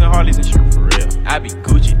choppers and Harleys and shit, for real. I be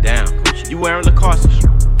Gucci down, Gucci. You wearing Lacoste and shit,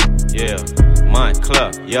 yeah.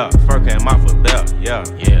 Montclair, yeah. Furka and my foot belt, yeah.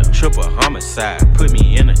 Triple homicide, put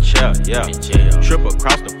me in a chair, yeah. Triple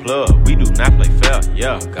across the plug, we do not play fair,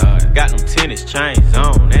 yeah. God. Got them tennis chains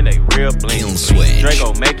on, and they real bling.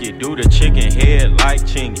 Draco make you do the chicken head like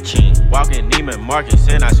ching. Walking Neiman Marcus,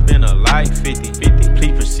 and I spend a like 50.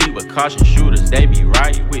 Please proceed with caution, shooters, they be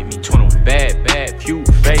right with me. 21 bad, cute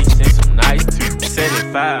face, and some nice teeth.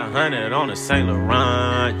 7500 on a Saint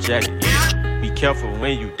Laurent jacket, yeah. Be careful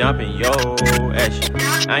when you dumping your action.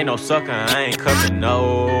 I ain't no sucker, I ain't cuffing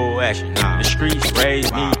no action. The streets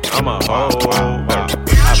raised me, I'm a hoe. I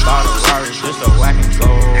bought a Rari just so I can go.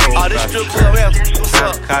 Oh, this strip club, what's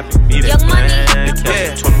up? Copy me that plan,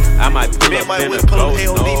 I might pull up in the clothes,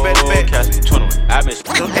 no, catch me 21. I've been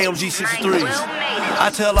AMG 63s. I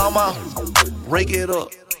tell all my rake it up,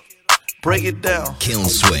 break it down, Kill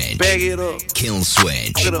Switch, bag it up, Kill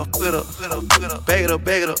Switch, bag it up, bag it up, bag it up,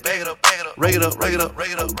 bag it up, bag it up, rake it up, rake it up,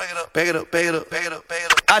 rake it up, rake it up, bag it up, bag it up, bag it up, bag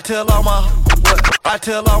it up. I tell all my what? I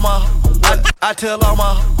tell all my what? I tell all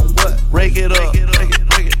my what? Rake it up,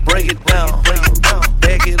 break it down, bag it up,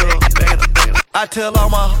 bag it up, bag it up. I tell all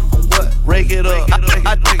my what? Rake it up,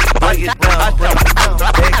 I break it down, bag it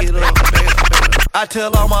up, bag it up. I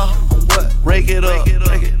tell all my what? Rake it up, break it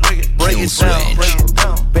down, break it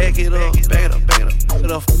down, back it up, back it up, back it up,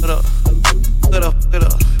 get up, get up, get up, get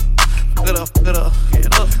up. Get up, get up,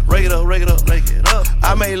 get up, rake it up, rake it up, rake it up.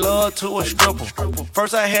 I made love to a stripper.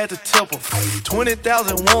 First I had to tip her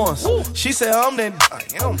 20,000 once. She said I'm that.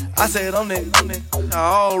 I said I'm that. I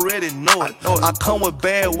already know it. I come with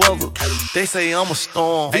bad weather. They say I'm a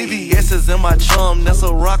storm. VVS is in my chum. That's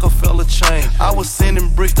a Rockefeller chain. I was sending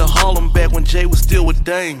bricks to Harlem back when Jay was still with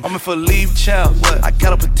Dame. I'm in for leave child. What? I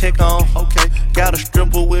got a protect on. Okay. Got a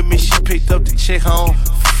stripper with me. She picked up the check home.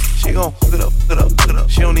 She gon' hook it up, hook it up, hook it up.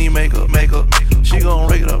 She don't need makeup. She gon'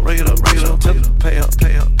 rake it up, rake it up, rake it up. Tell her to pay up.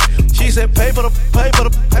 She said pay. Wait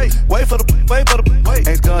for the.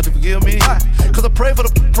 Ask God to forgive me. Cause I pray for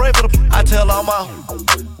the. I tell all my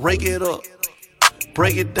rake it up,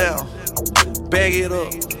 break it down, bag it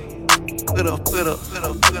up. Hook it up, bag it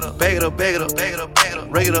up, bag it up, bag it up, bag it up,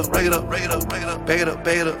 rake it up, rake it up, rake it up, rake it up, bag it up,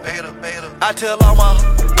 bag it up, bag it up, bag it up. I tell all my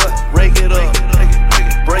what? Rake it up,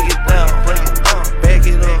 break it down, break it down, bag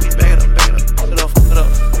it up, bag it up, bag it up, get up,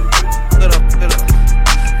 get up, get up, get up,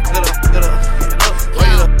 get up, get up, rake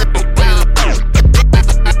it up,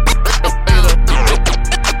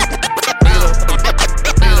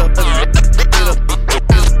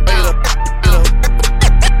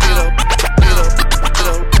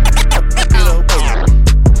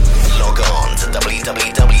 Log on to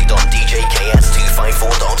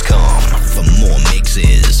www.djks254.com for more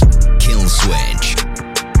mixes. Kill Switch.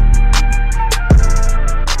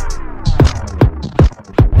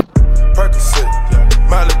 Percocet,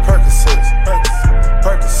 Miley Percocet,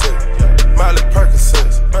 Percocet, Miley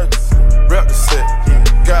Percocet, rep the set,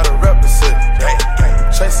 gotta rep the set,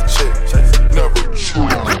 chase a chick, never.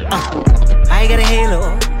 I got a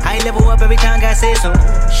halo. I level up every time God says so.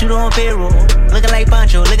 Shoot on payroll. Looking like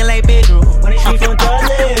Pancho, looking like Pedro. When it's street from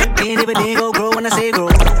Charlie. Then go grow when I say grow.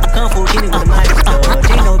 Kung Fu Kenny with the mic.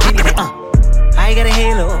 Ain't no Kenny that. I got a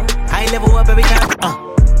halo. I level up every time.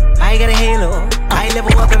 I got a halo. I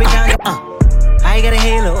level up every time. I got a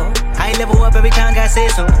halo. I level up every time God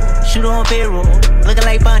says so. Shoot on payroll. Looking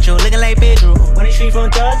like Pancho, looking like Pedro. When it's street from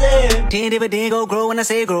Tarzan. Then go grow when I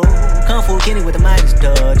say grow. Kung Fu Kenny with the mic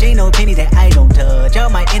touch. Ain't no penny that I don't touch. Y'all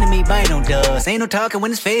my enemy bite on dust. Ain't no talking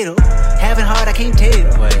when it's fatal. Having hard I can't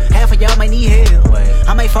tell. Half of y'all might need help.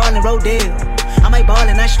 I might fall in Rodale. I might ball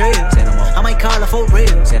and I strail. I might call her for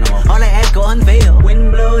real. All I ask go unveil.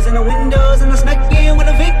 Wind blows in the windows and I snuck in with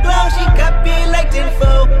a big glow. She got me like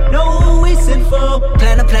tenfold. Know who we sent for.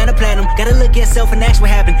 Platinum. Gotta look at self and ask what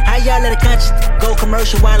happened. How y'all let a conscious go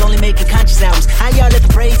commercial while only making conscious albums? How y'all let the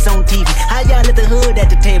braids on TV? How y'all let the hood at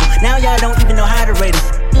the table? Now y'all don't even know how to rate them.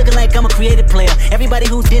 Looking like I'm a creative player. Everybody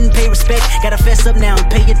who didn't pay respect, gotta fess up now and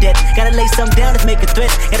pay your debt. Gotta lay something down to make a threat.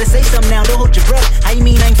 Gotta say something now, don't hold your breath. How you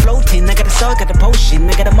mean I ain't floating? I got the salt, got the potion.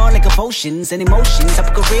 I got them all like emotions and emotions. I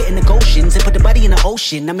put career in the oceans and put the body in the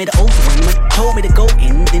ocean. I made an oath when he told me to go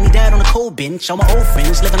in. Then he died on a cold bench. All my old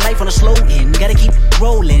friends living life on a slow end. Gotta keep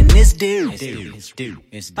rolling. This dude.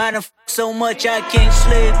 I done so much I can't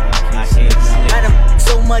sleep. I done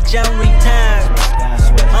so much I'm retired.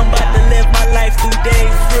 I'm about to live my life through day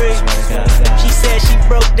free. She said she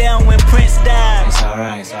broke down when Prince died.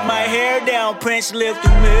 My hair down, Prince lived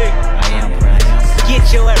through me.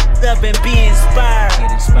 Get your ass up and be inspired.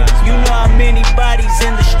 You know how many bodies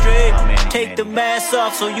in the street. Take the mask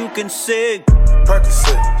off so you can sing.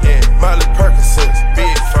 Percocet, Miley Percocet,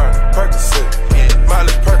 big firm. Percocet,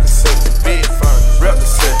 Miley Percocet, big firm. Rep the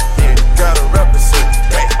set, gotta rep the set.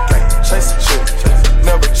 Chase a chick,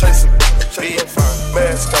 never chase a big firm.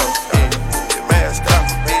 Mask off, mask off,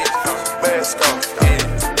 big firm. Mask off,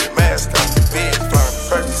 mask off, big firm.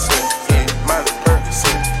 Percocet, Miley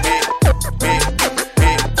Percocet, big.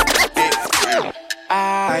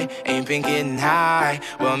 I ain't been getting high.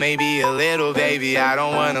 Well, maybe a little, baby, I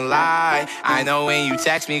don't wanna lie. I know when you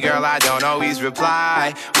text me, girl, I don't always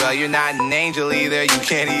reply. Well, you're not an angel either, you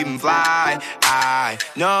can't even fly. I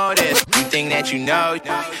know this, you think that you know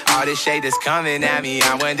all this shade that's coming at me,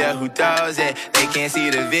 I wonder who throws it. They can't see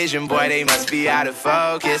the vision, boy, they must be out of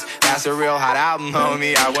focus. That's a real hot album,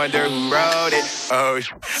 homie, I wonder who wrote it. Oh,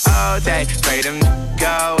 they pray them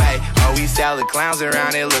go away. Oh, we sell the clowns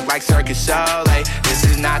around, it look like Circus Soleil. This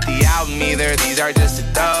is not the album either, these are just the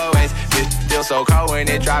throwaways. This feels so cold when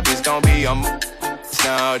it drop, it's gon' be a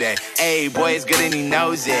snow day. Hey, boy, it's good and he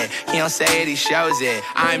knows it. He don't say it, he shows it.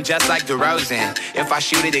 I'm just like DeRozan. If I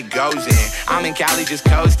shoot it, it goes in. I'm in Cali just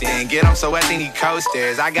coasting. Get him so wet, then he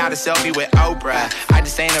coasters. I got a selfie with Oprah. I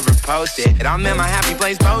just ain't ever posted. And I'm in my happy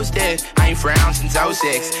place posted. I ain't frowned since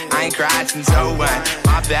 06. I ain't cried since 01.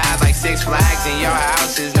 My bad, like 6 Flags in your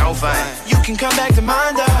house is no fun. You can come back to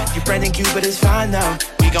mine, though. Your friend and Cupid is fine, though.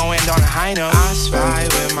 We gon' end on a high note. I spy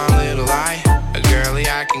with my little eye. A girly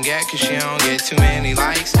I can get cause she don't get too many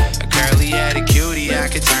likes. A curly-headed cutie I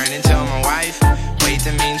could turn into my wife. Wait,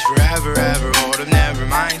 that means forever, ever, hold up, never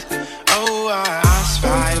mind. Oh, I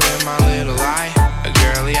spy with my little eye. A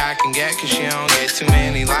girly I can get cause she don't get too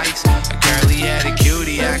many likes. A curly-headed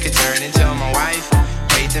cutie I could turn into my wife.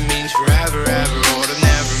 Wait, that means forever, ever, hold up,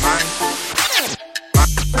 never mind.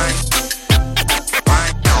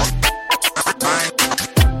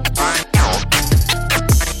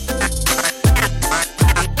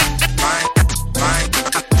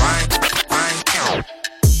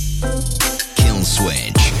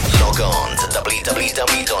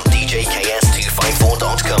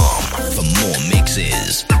 www.djks254.com for more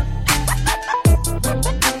mixes.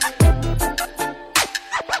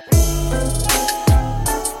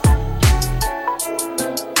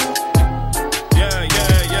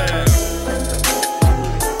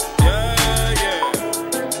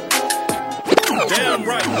 Damn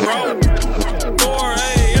right, bro. 4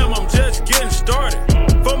 a.m. I'm just getting started.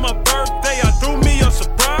 For my birthday, I threw me a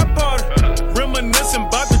surprise party. Reminiscing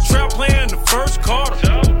about the trap playing the first quarter.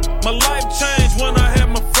 My life changed when I had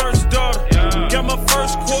my first daughter. Got my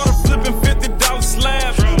first quarter flipping $50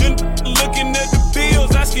 slabs. Then looking at the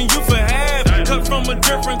bills, asking you for half. Cut from a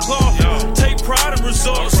different cloth. Take pride in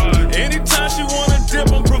results. Anytime she wanna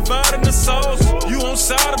dip, I'm providing the sauce. You on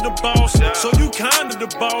side of the boss, so you kinda the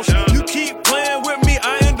boss. You keep playing with me,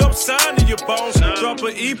 I end up signing your boss. Drop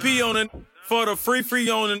an EP on it for the free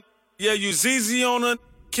on it. Yeah, you ZZ on it,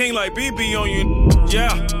 king like BB on you.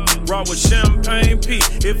 Yeah, rock with Champagne P.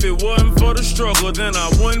 If it wasn't for the struggle, then I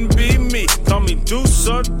wouldn't be me. Call me Deuce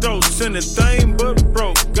or Dose, anything but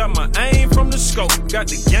broke. Got my aim from the scope, got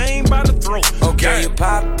the game by the throat. Okay, you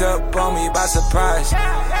popped up on me by surprise.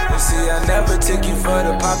 You see, I never took you for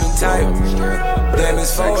the popping type. Damn,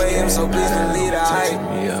 it's 4 a.m., so please don't leave the hype.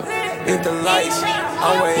 Hit the lights,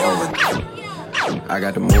 I'm way over. I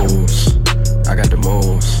got the moves, I got the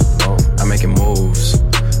moves. I'm making moves.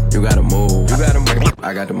 You gotta move. You gotta move.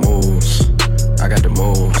 I got the moves. I got the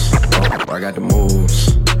moves. I got the moves.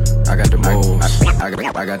 I got the moves. I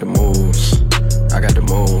got the moves. I got the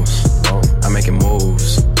moves. I'm making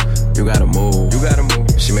moves. You gotta move. You gotta move.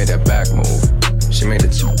 She made that back move. She made the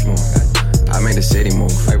move. I made the city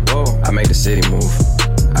move. Like whoa. I made the city move.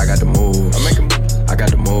 I got the moves. I'm making moves. I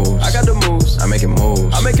got the moves. I got the moves. I'm making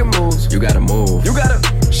moves. I'm making moves. You gotta move. You gotta.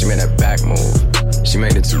 She made that back move. She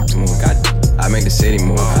made the move. I make the city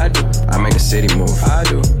move. I do. I make the city move. I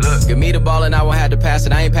do. Look, give me the ball and I won't have to pass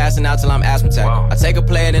it. I ain't passing out till I'm asthmatic. I take a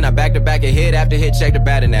play and then I back to back and hit after hit, check the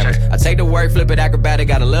batting average. I take the work, flip it acrobatic.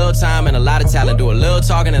 Got a little time and a lot of talent. Do a little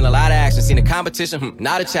talking and a lot of action. Seen the competition,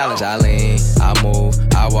 not a challenge. I lean, I move,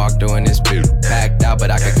 I walk through in this bitch. Packed out,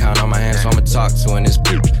 but I can count on my hands, so I'ma talk to in this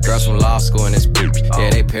bitch. Girls from law school in this bitch.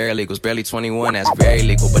 Yeah, they paralegals, barely 21, that's very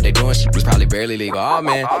legal. But they doing shit was probably barely legal. Oh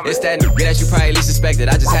man, it's that nigga that you probably least suspected.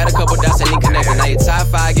 I just had a couple dots that need connected. Now your top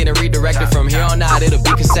 5 getting redirected. From here on out, it'll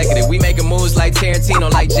be consecutive. We making moves like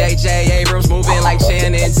Tarantino, like J.J. Abrams. Moving like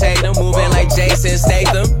Channing Tatum. Moving like Jason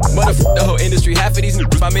Statham. Motherfucker, the whole industry. Half of these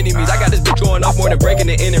niggas by mini me's. I got this bitch going off more than breaking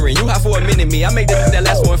and entering. You hot for a minute, me. I make that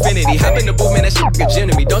last for infinity. Hop in the booth, man, that shit a gym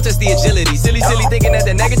to me. Don't test the agility. Silly thinking that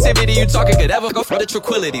the negativity you talking could ever go for the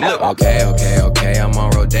tranquility. Look, okay, I'm on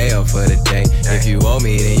Rodeo for the day. If you owe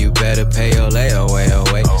me, then you better pay your layaway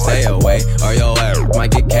away. Stay away, or your ass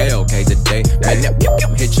might get KOK today. Man,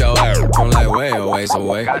 hit your ass, I'm like way away, so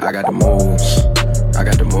wait. I got the moves, I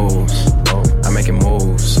got the moves. I'm making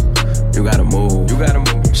moves. You gotta move, you gotta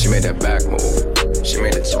move. She made that back move. She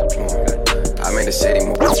made the move. I made the city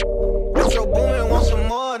move.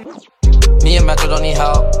 Me and Metro don't need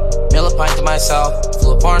help. Meal a pint to myself.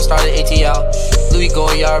 Flew a porn star to ATL. Louis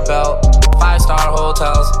Goyard belt. 5-star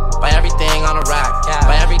hotels. Buy everything on a rack.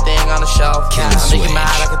 Buy everything on a shelf. I make you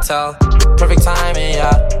mad, I can tell. Perfect timing,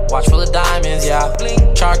 yeah. Watch full of diamonds, yeah.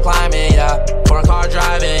 Chart climbing, yeah. Foreign car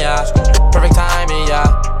driving, yeah. Perfect timing, yeah.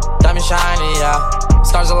 Diamond shining, yeah.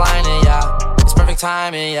 Stars aligning, yeah. It's perfect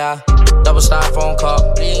timing, yeah. Double styrofoam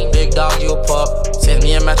cup. Big dog, you a pup. Said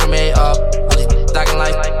me and Metro made up. All these acting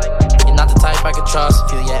like you're not the type I can trust.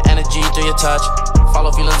 Feel your energy through your touch.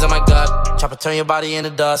 Follow feelings in my gut. Chopper turn your body into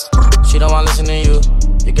dust. She don't wanna listen to you.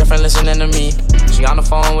 Your girlfriend listening to me. She on the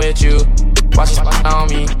phone with you. Watch you on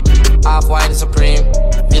me. Off-white and Supreme.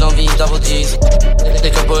 Beat on V, double G's.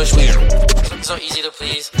 Liquor bush weed. So easy to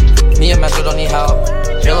please. Me and Metro don't need help.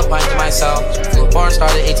 Fill a pint to myself. Flew a porn star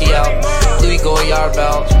to ATL. Louis Goyard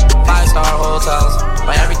belt. 5-star hotels.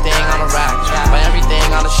 Buy everything on a rack. Buy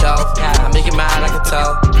everything on a shelf. I make you mad, I can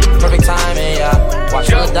tell. Perfect timing, yeah. Watch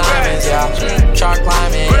full of diamonds, yeah. Shark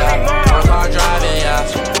climbing, yeah. Or car driving, yeah.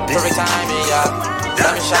 Perfect timing, yeah.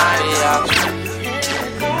 Diamond shiny, yeah.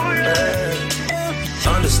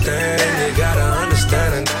 Understand, you gotta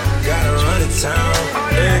understand and gotta run it town.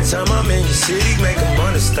 Every time I'm in your city, make them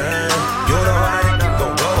understand. You know how it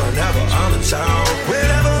gon' go whenever I'm in town.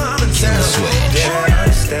 Whenever I'm in town. Yeah,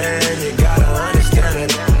 understand, you gotta understand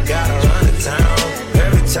it. Gotta run it town.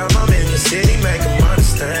 Every time I'm in your city, make them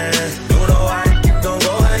understand. You know how it gon'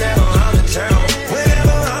 go whenever I'm in town.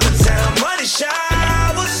 Whenever I'm in town. Money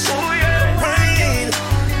showers, rain,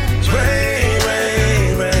 rain,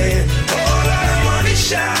 rain, rain. All of the money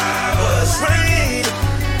showers, rain,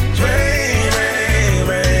 rain, rain,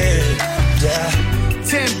 rain. Yeah.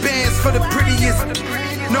 10 bands for the prettiest.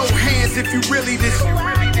 No hands if you really this.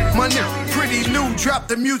 My nigga pretty new, drop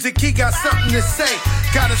the music, he got something to say.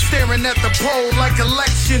 Got her staring at the pole like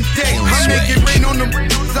election day. I make it rain on them,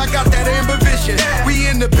 I got that amber vision. We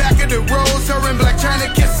in the back of the roads, her in black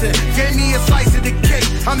China kissing. Gave me a slice of the cake,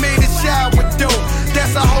 I made it shower with dough.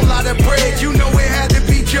 That's a whole lot of bread, you know it had to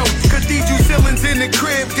be Joe. Cause these you ceilings in the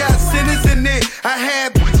crib, got sinners in it. I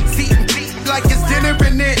had seating like it's dinner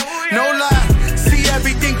in it, no lie. See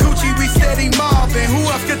everything Gucci, we steady mobbing. Who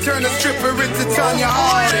else could turn a stripper into Tanya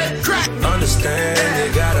Harding? Crack! Understand, you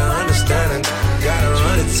gotta understand and gotta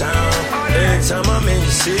run it town. Every time I'm in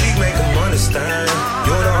your city, make them understand.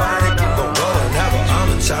 You know how it gon' go whenever I'm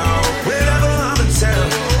in town. Whenever I'm in town.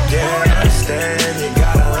 Yeah, understand, you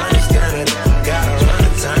gotta understand it. Gotta run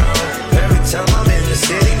it town. Every time I'm in the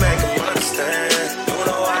city, make them understand. You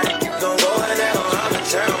know how it gon' go whenever I'm in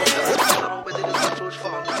town.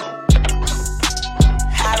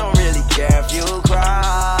 I don't really care if you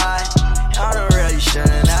cry. I don't really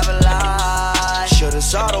shouldn't ever lie. Should've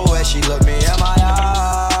saw the way she looked me in my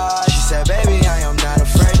eyes. She said, baby, I am not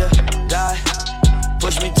afraid to die.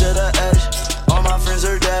 Push me to the edge, all my friends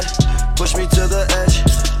are dead. Push me to the edge,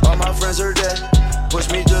 all my friends are dead. Push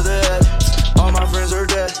me to the edge, all my friends are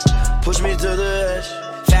dead. Push me to the edge.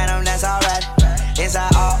 Phantom, that's alright.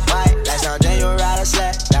 Inside all white, like something you ride a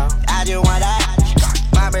sled down. I just want that.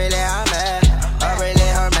 My bracelet, I'm mad. Her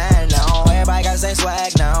bracelet, her man now. Everybody got the same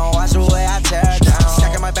swag now. Watch the way I tear down.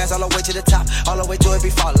 Stacking my bands all the way to the top, all the way to it be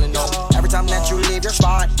falling on. Every time that you leave your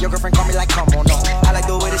spot, your girlfriend call me like, come on, no. I like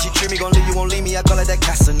the way that she treat me, gon' leave you, won't leave me. I call it that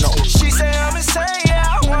Casino. She say I'm insane, yeah.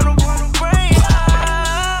 I wanna bring ya.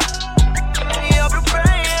 Up the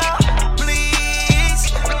brain, yeah. Please,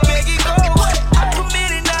 make it go away. I'm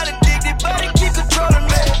committed, not addicted, but it keep controlling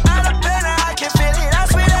me. Out of bed, I can feel it. I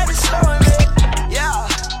swear that it's slowing me. Yeah,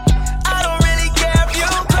 I don't really care if you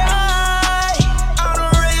cry. I don't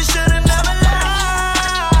really should've never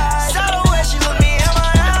lied. Saw the way she looked me in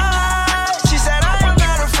my eyes. She said I am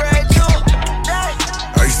not afraid to die.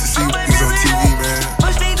 I used to see these on TV, man.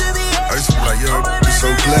 I used to be like, yo, you're so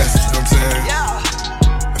blessed, you know what I'm saying?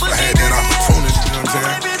 If I had that opportunity, you know what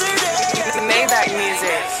I'm saying? Maybach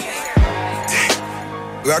music.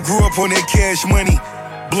 I grew up on that cash money.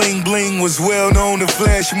 Bling bling was well known to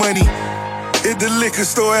flash money. At the liquor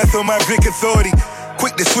store after my Vic Authority.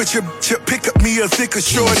 Quick to switch up, pick up me a thicker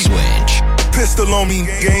shorty. Pistol on me,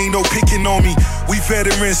 there ain't no picking on me. We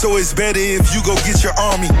veterans, so it's better if you go get your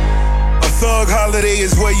army. A thug holiday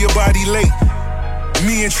is where your body late.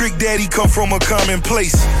 Me and Trick Daddy come from a common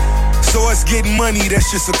place. So us getting money, that's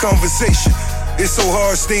just a conversation. It's so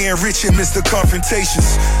hard staying rich amidst the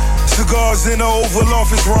confrontations. Cigars in the Oval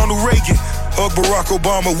Office, Ronald Reagan. Hug Barack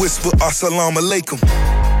Obama, whisper Assalamu alaikum.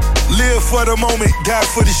 Live for the moment, die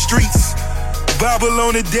for the streets. Bible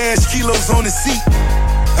on the dash, kilos on the seat.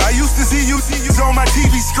 I used to see you on my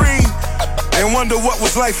TV screen and wonder what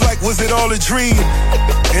was life like, was it all a dream?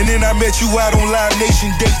 And then I met you out on Live Nation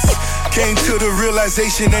dates. Came to the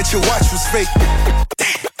realization that your watch was fake.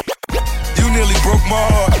 You nearly broke my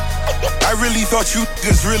heart. I really thought you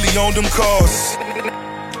niggas really owned them cars.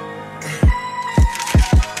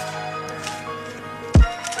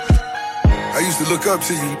 I used to look up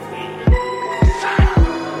to you.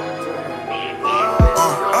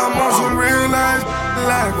 I'm on some real life,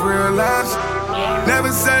 real life.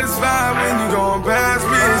 Never satisfied when you going past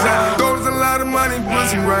me. Goes a lot of money, put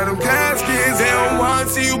some random caskets. They don't want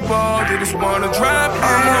to see you ball, they just wanna drop it.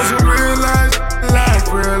 I'm on some real life,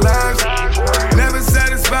 real life. Never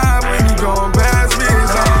satisfied when you going past me.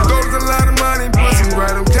 Goes a lot of money, put some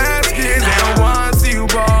random caskets. They don't want to see you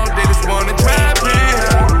ball, they just wanna drop it.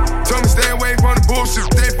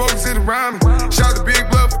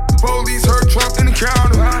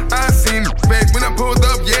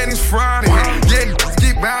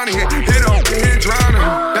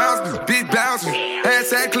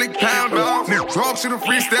 click pound dog. Talk shit a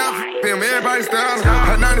freestyle, them everybody style.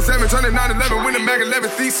 At 97, turn it 911, when the Mac 11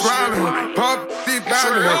 seats smiling. Pop, deep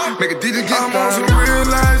down, make a DJ get I'm on some real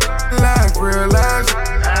life, real life.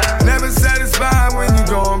 Never satisfied when you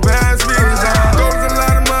going past me. Goes a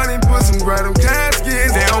lot of money, put some bread on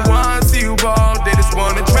caskets. They don't want to see you ball, they just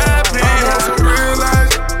want to trap me. I'm on some real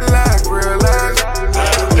life, real life.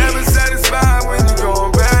 Never satisfied when you going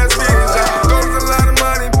past me. Goes a lot of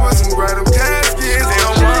money, put some bread on caskets. They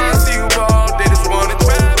don't want to see you ball, they just want to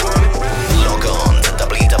trap me. Log on to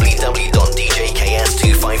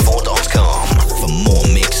www.djks254.com for more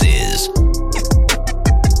mixes.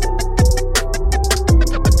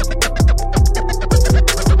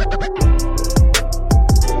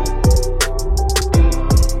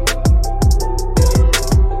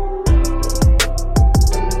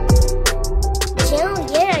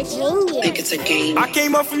 I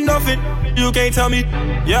came up from nothing, you can't tell me.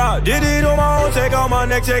 Yeah, did it on my own, check out my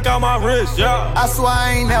neck, check out my wrist, yeah. I swear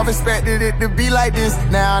I ain't never expected it to be like this.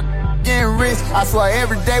 Now I'm getting rich, I swear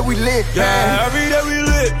every day we lit, yeah, man. Every day we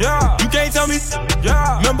lit, yeah. You can't tell me,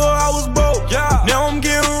 yeah. Remember I was broke, yeah. Now I'm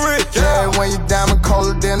getting rich, yeah. When you diamond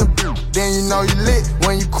colder than a then you know you lit.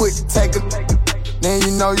 When you quit to take a then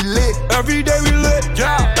you know you lit. Every day we lit,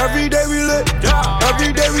 yeah. Every day we lit, yeah.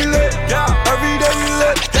 Every day we lit, yeah. Every day we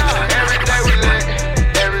lit, yeah. Every day we lit.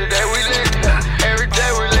 Every day we lit. Every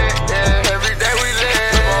day we lit. Every day we lit.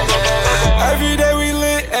 Every day we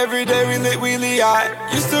lit. Every day we lit. We lit. I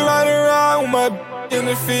used to ride around with my in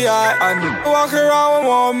the Fiat. I walk around with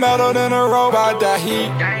more metal than a robot. That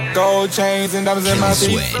heat, gold chains and diamonds in my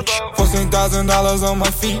teeth. $14,000 on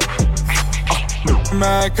my feet.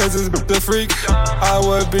 Mad cause it's the freak. I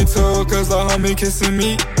would be too cause the homie kissing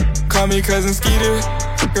me. Call me cousin Skeeter,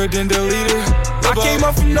 quicker than the leader. I came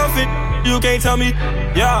up from nothing, you can't tell me.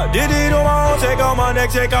 Yeah, did it on my own, check out my neck,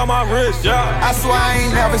 check out my wrist, yeah. I swear I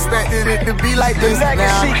ain't never expected it to be like this.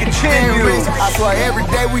 Now continues. I swear every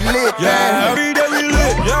day we lit, yeah, man. Every day we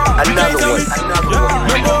lit, yeah. Another one, yeah.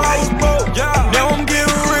 Remember I was broke, yeah. Now I'm getting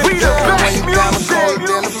rich. We the best music.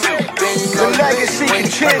 The legacy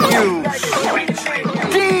continues.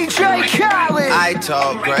 DJ Khaled. I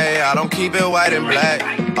talk gray, I don't keep it white and black.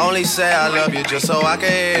 Only say I love you just so I can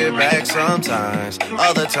hear it back sometimes.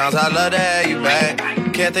 Other times I love to have you back.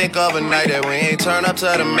 Can't think of a night that we ain't turn up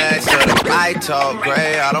to the max. I talk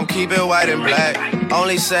gray, I don't keep it white and black.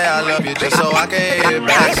 Only say I love you just so I can hear it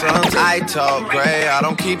back sometimes. I talk gray, I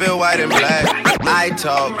don't keep it white and black. I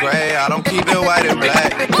talk gray, I don't keep it white and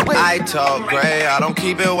black. I talk gray, I don't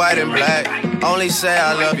keep it white and black. Only say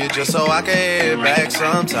I love you just so I can hear it back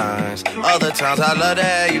sometimes. Other times I love to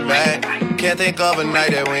have you back. Can't think of a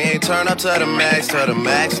night that we ain't turn up to the max,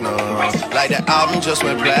 no. Like the album just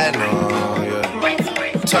went platinum, yeah.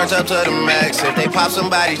 Turns up to the max, if they pop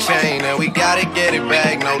somebody's chain, then we gotta get it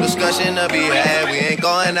back. No discussion to be had, we ain't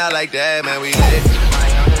going out like that, man, we lit.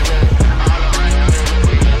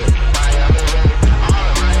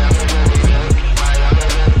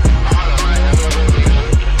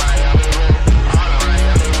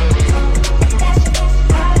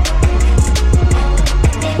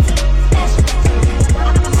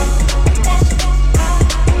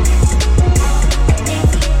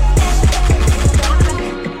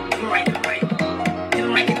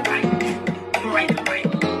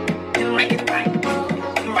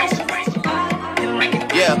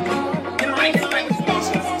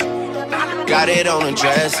 Got it on the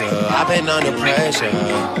dresser, I've been under pressure.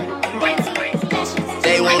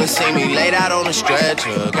 They wanna see me laid out on the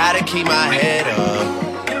stretcher. Gotta keep my head up.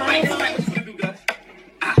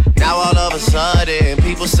 Now all of a sudden,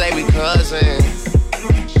 people say we cousins.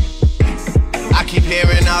 I keep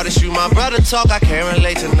hearing all this, you my brother talk, I can't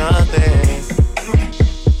relate to nothing.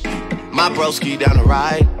 My broski down the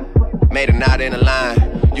right, made a knot in the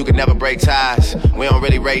line. You could never break ties. We don't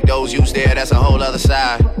really rate those used there, that's a whole other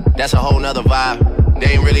side. That's a whole nother vibe.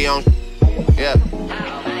 They ain't really on, yeah.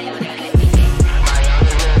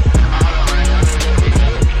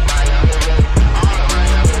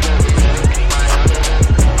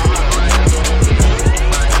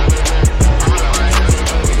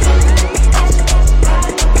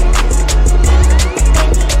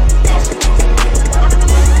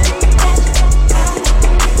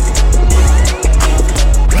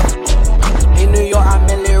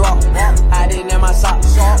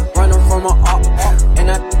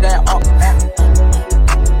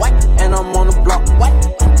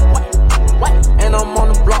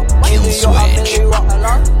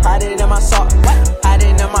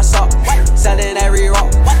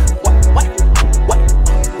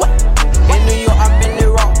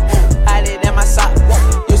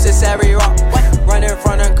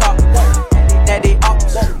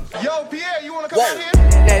 Whoa,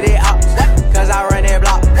 let it out, cause I run that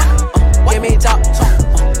block. Give me top,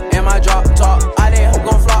 in my drop, top. I did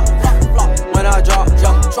gon' flop, when I drop,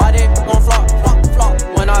 I did gon' flop,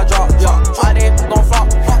 when I drop, I did gon'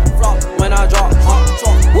 flop, when I drop,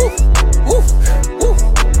 woof, woof, woof,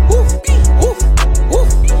 woof, woof, woof,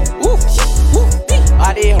 woof, woof.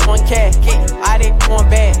 I did one cat, I did one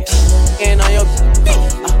bag, and on your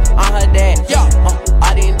on her dad,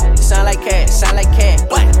 I didn't sound like cat,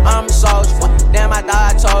 I'm a soldier, damn I thought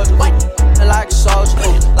I told you, like a soldier,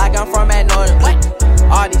 like I'm from that northern,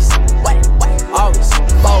 all these, always,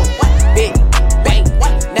 bold, big, bang,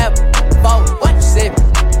 never, bold, sip,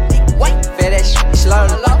 feel that shit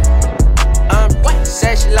slowly,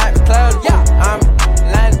 said she like the club, I'm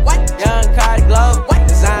lying, young Cardi Glow,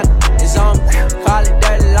 design is on, call it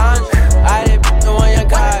dirty laundry, I did the one young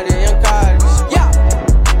Cardi,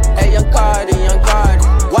 hey young Cardi,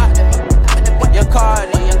 what? Young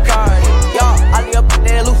Cardi, y'all, I did up in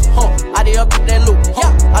that loop, I did up in that loop,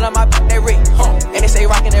 all of my that rig, and they say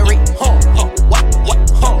rockin' that rig, what,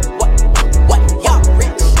 y'all,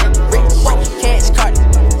 rich, cash Cardi,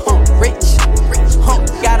 rich,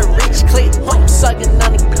 got a rich click, sucking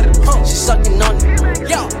on it, she sucking on it,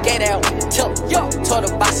 get out, tilt, told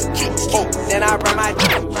her boss a kick, then I run my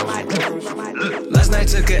Last night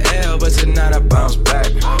took a L, but tonight I bounce back.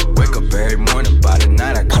 Wake up every morning, by the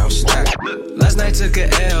night I count stack. Last night took a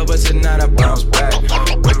L, but tonight I bounce back.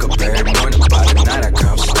 Wake up every morning, by the night I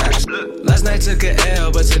count stacks. Last night took a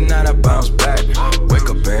L, but tonight I bounce back. Wake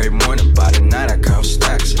up every morning, by the night I count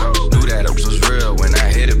stacks. Knew that it was real when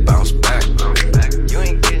I hit it, bounce back. You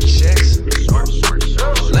ain't getting checks.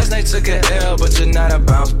 Last night took a L, but tonight I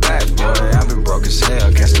bounce back. Boy, I've been broke as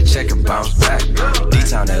hell, catch the check and bounce back.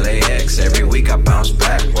 D-Town LAX, every week I bounce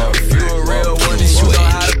back. Well, if you a real one, then you know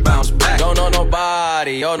how to bounce back. Don't know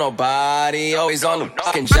nobody, nobody, always on the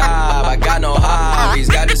fucking job. I got no hobbies,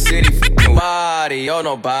 got the city fucking body.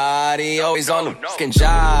 Nobody, always on the fucking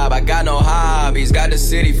job. I got no hobbies, got the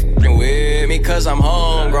city fucking with me, cause I'm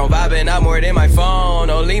homegrown. Vibing out more than my phone.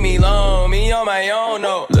 Don't leave me alone, me on my own,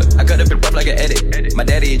 no. Look, I cut up and rough like an edit. My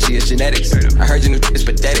daddy a G, it's genetics. I heard your new is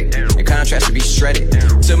pathetic. Your contrast should be shredded.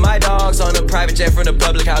 To my dogs on a private jet from the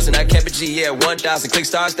public house, and I kept a G, 1,000. Click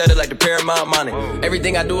stars studded like the Paramount money.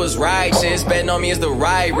 Everything I do is right, shit. Betting on me is the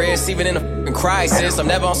right risk, even in a f***ing crisis. I'm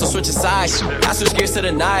never on some switching sides. I switch gears to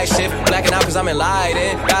the night shift. Blacking out cause I'm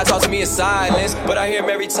enlightened. God talks to me in silence, but I hear him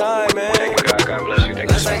every time, man. God bless you.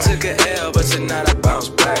 Last night took a L, but tonight I bounce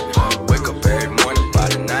back. Wake up every morning, by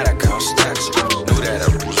the night I count stacks. Knew that I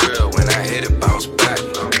was real when I hit it, bounce back.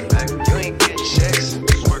 You ain't getting checks.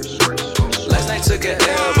 Last night took a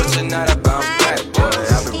L, but tonight I bounce back. Boy,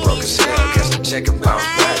 I've been broke as hell, catch the check and bounce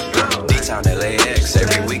back. D-Town LAX,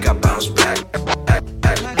 every week I bounce back.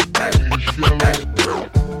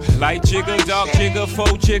 Light jigger, dark jigger,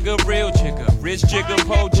 faux jigger, real jigger, rich jigger,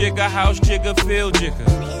 po jigger, house jigger, field jigger,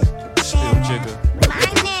 still jigger,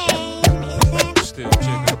 still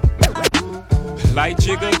jigger. Light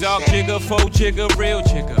jigger, dark jigger, faux jigger, real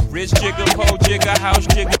jigger, rich jigger, po jigger, house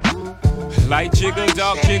jigger. Light jigger,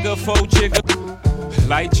 dark jigger, faux jigger.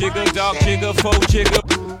 Light jigger, dark jigger, faux jigger.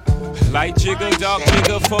 Light jigger, dark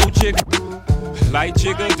jigger, faux jigger. Light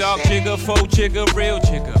jigger, dark jigger, faux jigger, real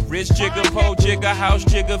jigger, rich jigger, po jigger, house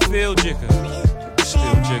jigger, field jigger,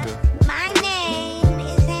 still jigger,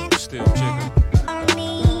 still jigger.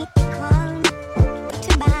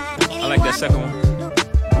 I like that second one.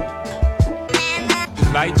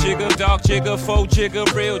 Light jigger, dark jigger, faux jigger,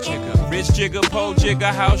 real jigger, rich jigger, po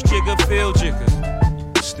jigger, house jigger, field jigger,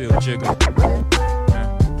 still jigger,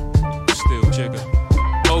 still jigger.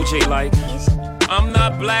 OJ like, I'm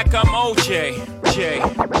not black, I'm OJ.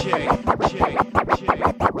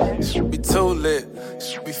 Should be too lit,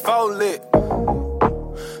 should be full lit.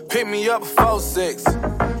 Pick me up 4-6.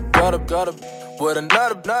 Got up with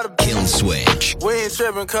another Kill switch. We ain't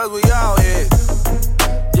trippin' cause we all here.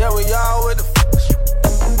 Yeah, we all with the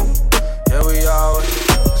yeah, we all with the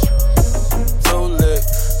too lit,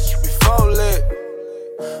 should be full lit.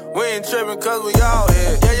 We ain't trippin' cause we all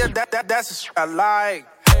here. Yeah, that's the shit I like.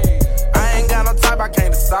 I ain't got no type, I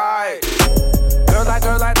can't decide. Girls like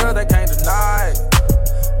girls, they can't deny.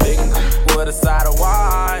 Big with a side of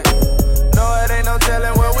wine. No, it ain't no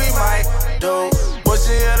telling what we might do.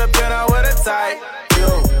 Pushing in the pen with a tight.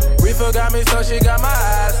 Yo, Reefer got me, so she got my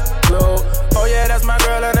eyes glued. Oh yeah, that's my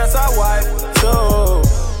girl and that's our wife too.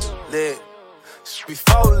 Lit, she be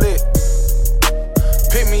full lit.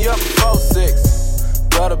 Pick me up 4-6.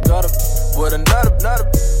 Got up with another.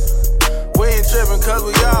 We ain't trippin' cause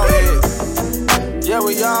we all here. Yeah,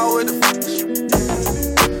 we all with the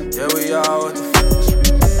yeah, we all with the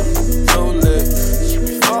too lit, she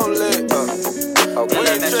be full lit.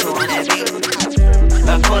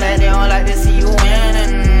 The cool that they don't like to see you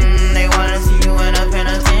winning. They wanna see you in a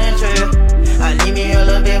penitentiary. I need me a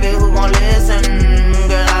little baby who gon' listen.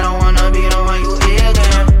 Girl, I don't wanna be the one you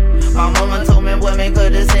ignorant. My mama told me, boy, make a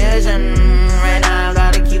decision. Right now I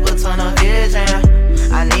gotta keep a ton of vision.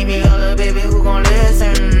 I need me a little baby who gon'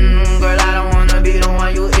 listen. Girl, I don't wanna be the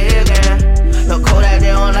one you ignorant. The cold that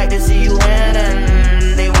they don't like to see you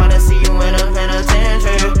winning. They wanna see you in a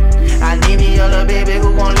penitentiary. I need me a little baby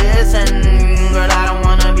who gon' listen. Girl, I don't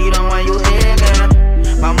wanna be the one you ignorant.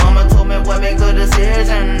 My mama told me, boy, make a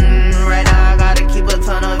decision. Right now I gotta keep a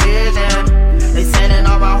ton of vision. They sending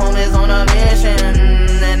all my homies on a mission.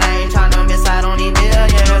 And I ain't tryna miss out on these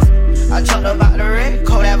millions. I chucked about the red,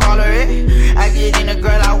 call that Valerie. I get in the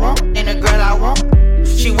girl I want, in the girl I want.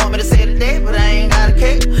 She want me to say today, but I ain't got a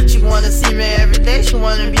cake. She wanna see me every day, she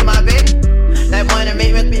wanna be my baby. That money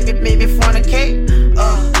make me fornicate.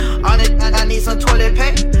 On it, I need some toilet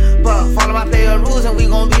paper. Follow my player rules and we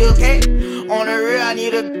gon' be okay. On the real, I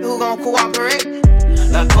need a who gon' cooperate.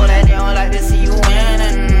 The cool that they don't like to see you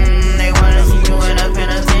winning. They wanna see you in a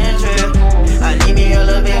penitentiary. I need me a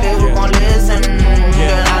little baby who gon' listen.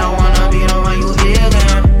 Girl, I don't wanna be the one you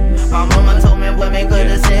giving. My mama told me, boy, make a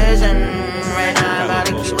decision. Right now I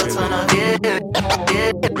gotta keep a ton of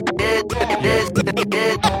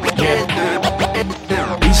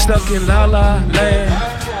We stuck in La La Land.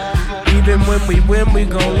 Even when we win, we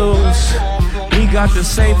gon' lose. We got the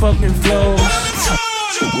same fucking flows.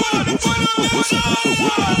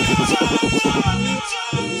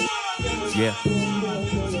 Yeah.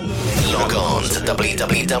 Log on to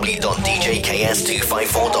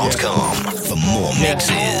www.djks254.com for more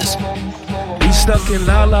mixes. We stuck in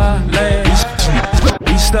La La Land.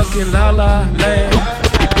 We stuck in La La Land.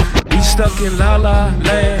 We stuck in La La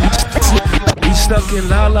Land. We stuck in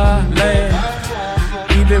La La Land.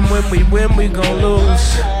 Even when we win, we gon'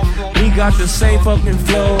 lose. We got the same fucking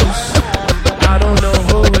flows. I don't know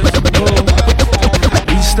who is who.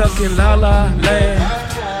 We stuck in La La Land.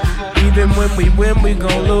 Even when we win, we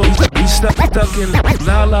gon' lose. We stuck in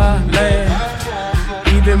La La Land.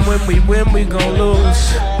 Even when we win, we gon'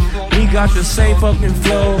 lose. We got the same fucking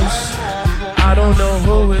flows. I don't know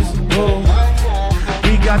who is who.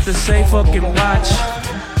 We got the same fucking watch.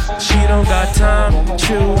 She don't got time to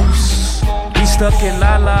choose. We stuck in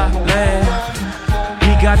La La Land.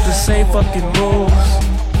 We got the same fucking moves.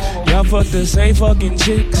 Y'all fuck the same fucking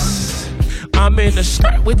chicks. I'm in the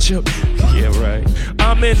skirt with you. Yeah, right.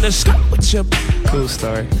 I'm in the skirt with you. Cool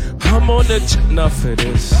story. I'm on the enough for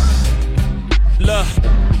this. Look,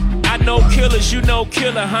 I know killers, you know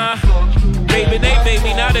killer, huh? Baby, they made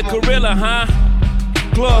me not a gorilla, huh?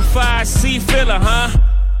 Glorified sea filler, huh?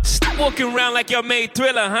 Stop walking around like y'all made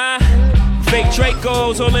Thriller, huh? Fake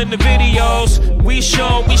Dracos all in the videos. We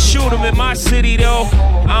show 'em, we shoot 'em in my city though.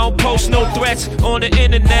 I don't post no threats on the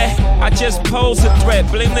internet. I just pose a threat,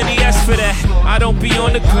 blame the S for that. I don't be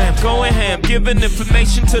on the gram, going ham, giving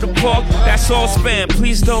information to the park. That's all spam.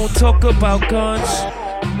 Please don't talk about guns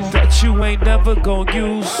that you ain't never gon'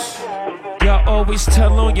 use. Y'all always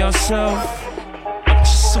tell on yourself. I'm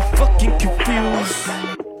just so fucking confused.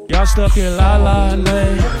 Y'all stuck in La La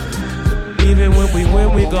Land. Even when we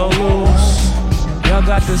win, we gon' lose. Y'all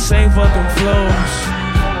got the same fucking flows.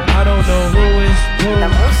 I don't know who is who.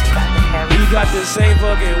 We got the same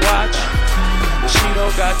fucking watch. She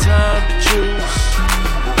don't got time to choose.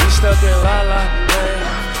 We stuck in La La Land.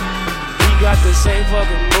 We got the same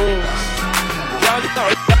fucking moves. Y'all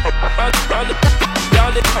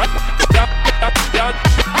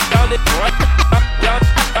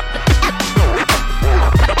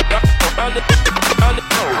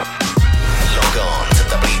Log on to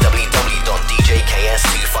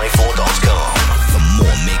www.djks254.com for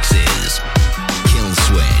more mixes. Kill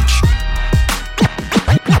Switch.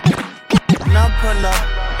 Now pull up,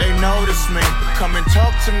 they notice me. Come and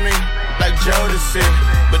talk to me like Jodeci.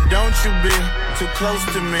 But don't you be too close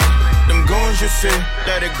to me. Them goons you see,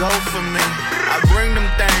 let it go for me. I bring them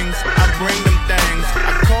things, I bring them things.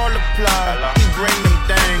 I call the plug, he bring them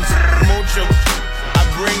things. Mucho, I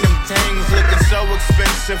bring them things. Looking so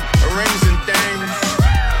expensive, rings and things.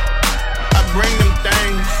 I bring them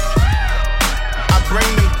things. I bring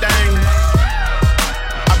them things.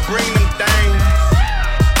 I bring them things.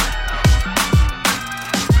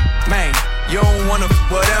 Man, you don't wanna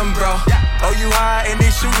with them, bro. Oh, you high and they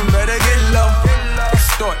shooting, better get low.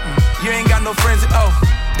 Extorting, you ain't got no friends, oh.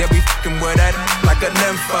 They be fucking with that like a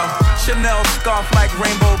nympho. Chanel scarf like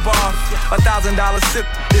rainbow bar. $1,000 sip,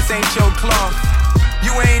 this ain't your cloth.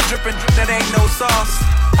 You ain't drippin', that ain't no sauce.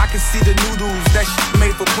 I can see the noodles, that shit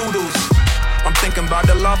made for poodles. I'm thinking about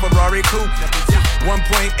the LaFerrari coupe.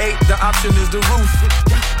 1.8, the option is the roof.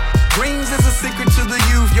 Dreams is a secret to the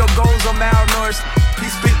youth. Your goals are malnourished.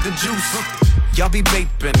 Please spit the juice. Y'all be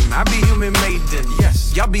vaping, I be human maiden.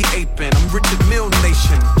 Yes, y'all be aping, I'm Richard Mill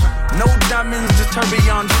Nation. No diamonds, just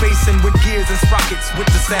tourbillon facing with gears and sprockets with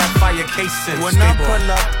the sapphire casing. When I pull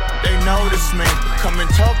up, they notice me. Come and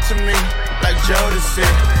talk to me like Jodeci.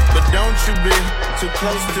 But don't you be too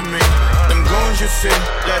close to me. Them goons you see,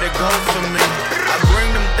 let it go for me. I bring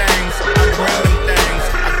them things, I bring them things.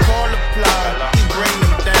 I call a plug, he bring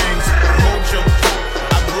them things. Mojo,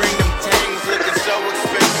 I bring them things. Looking so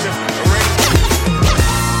expensive.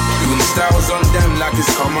 Doing styles on them like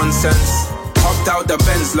it's common sense. Hopped out the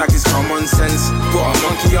Benz like it's common sense. Got a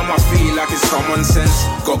monkey on my feet like it's common sense.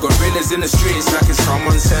 Got gorillas in the streets like it's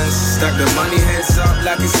common sense. Stack the money heads up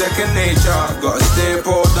like it's second nature. Gotta stay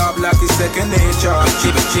pulled up like it's second nature.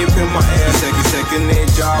 Keep it cheap in my air, second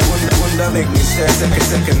nature. Wonder make me stare,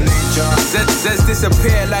 second nature. Z's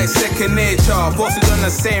disappear like second nature. Posted on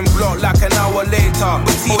the same block like an hour later.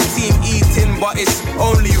 But team eating, but it's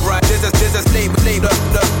only right. There's a slave,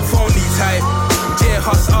 the phony type.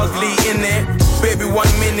 J-Hus ugly in it, baby 1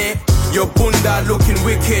 minute. Your bunda looking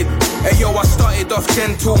wicked. Hey yo, I started off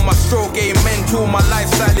gentle, my stroke game mental, my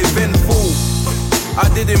lifestyle eventful. I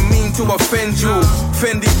didn't mean to offend you.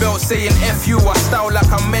 Fendi belt saying F you, I style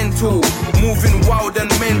like I'm mental. Moving wild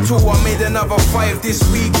and mental, I made another 5 this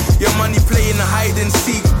week. Your money playing hide and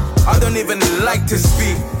seek. I don't even like to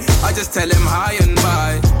speak, I just tell him hi and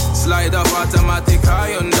bye. Slide up automatic,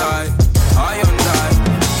 Hyundai.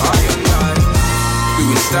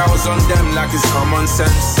 Doing styles on them like it's common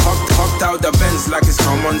sense. Hopped out the Benz like it's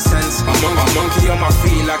common sense. A monkey on my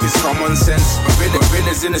feet like it's common sense.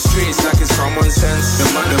 Gorillas in the streets like it's common sense. The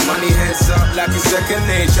money heads up like it's second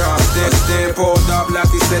nature. Stay pulled up like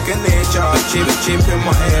it's second nature. Chip in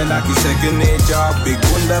my hair like it's second nature. Big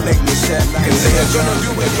wonder make me sad like it's second nature.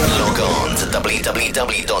 Log on to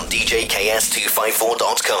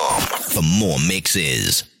www.djks254.com for more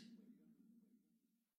mixes.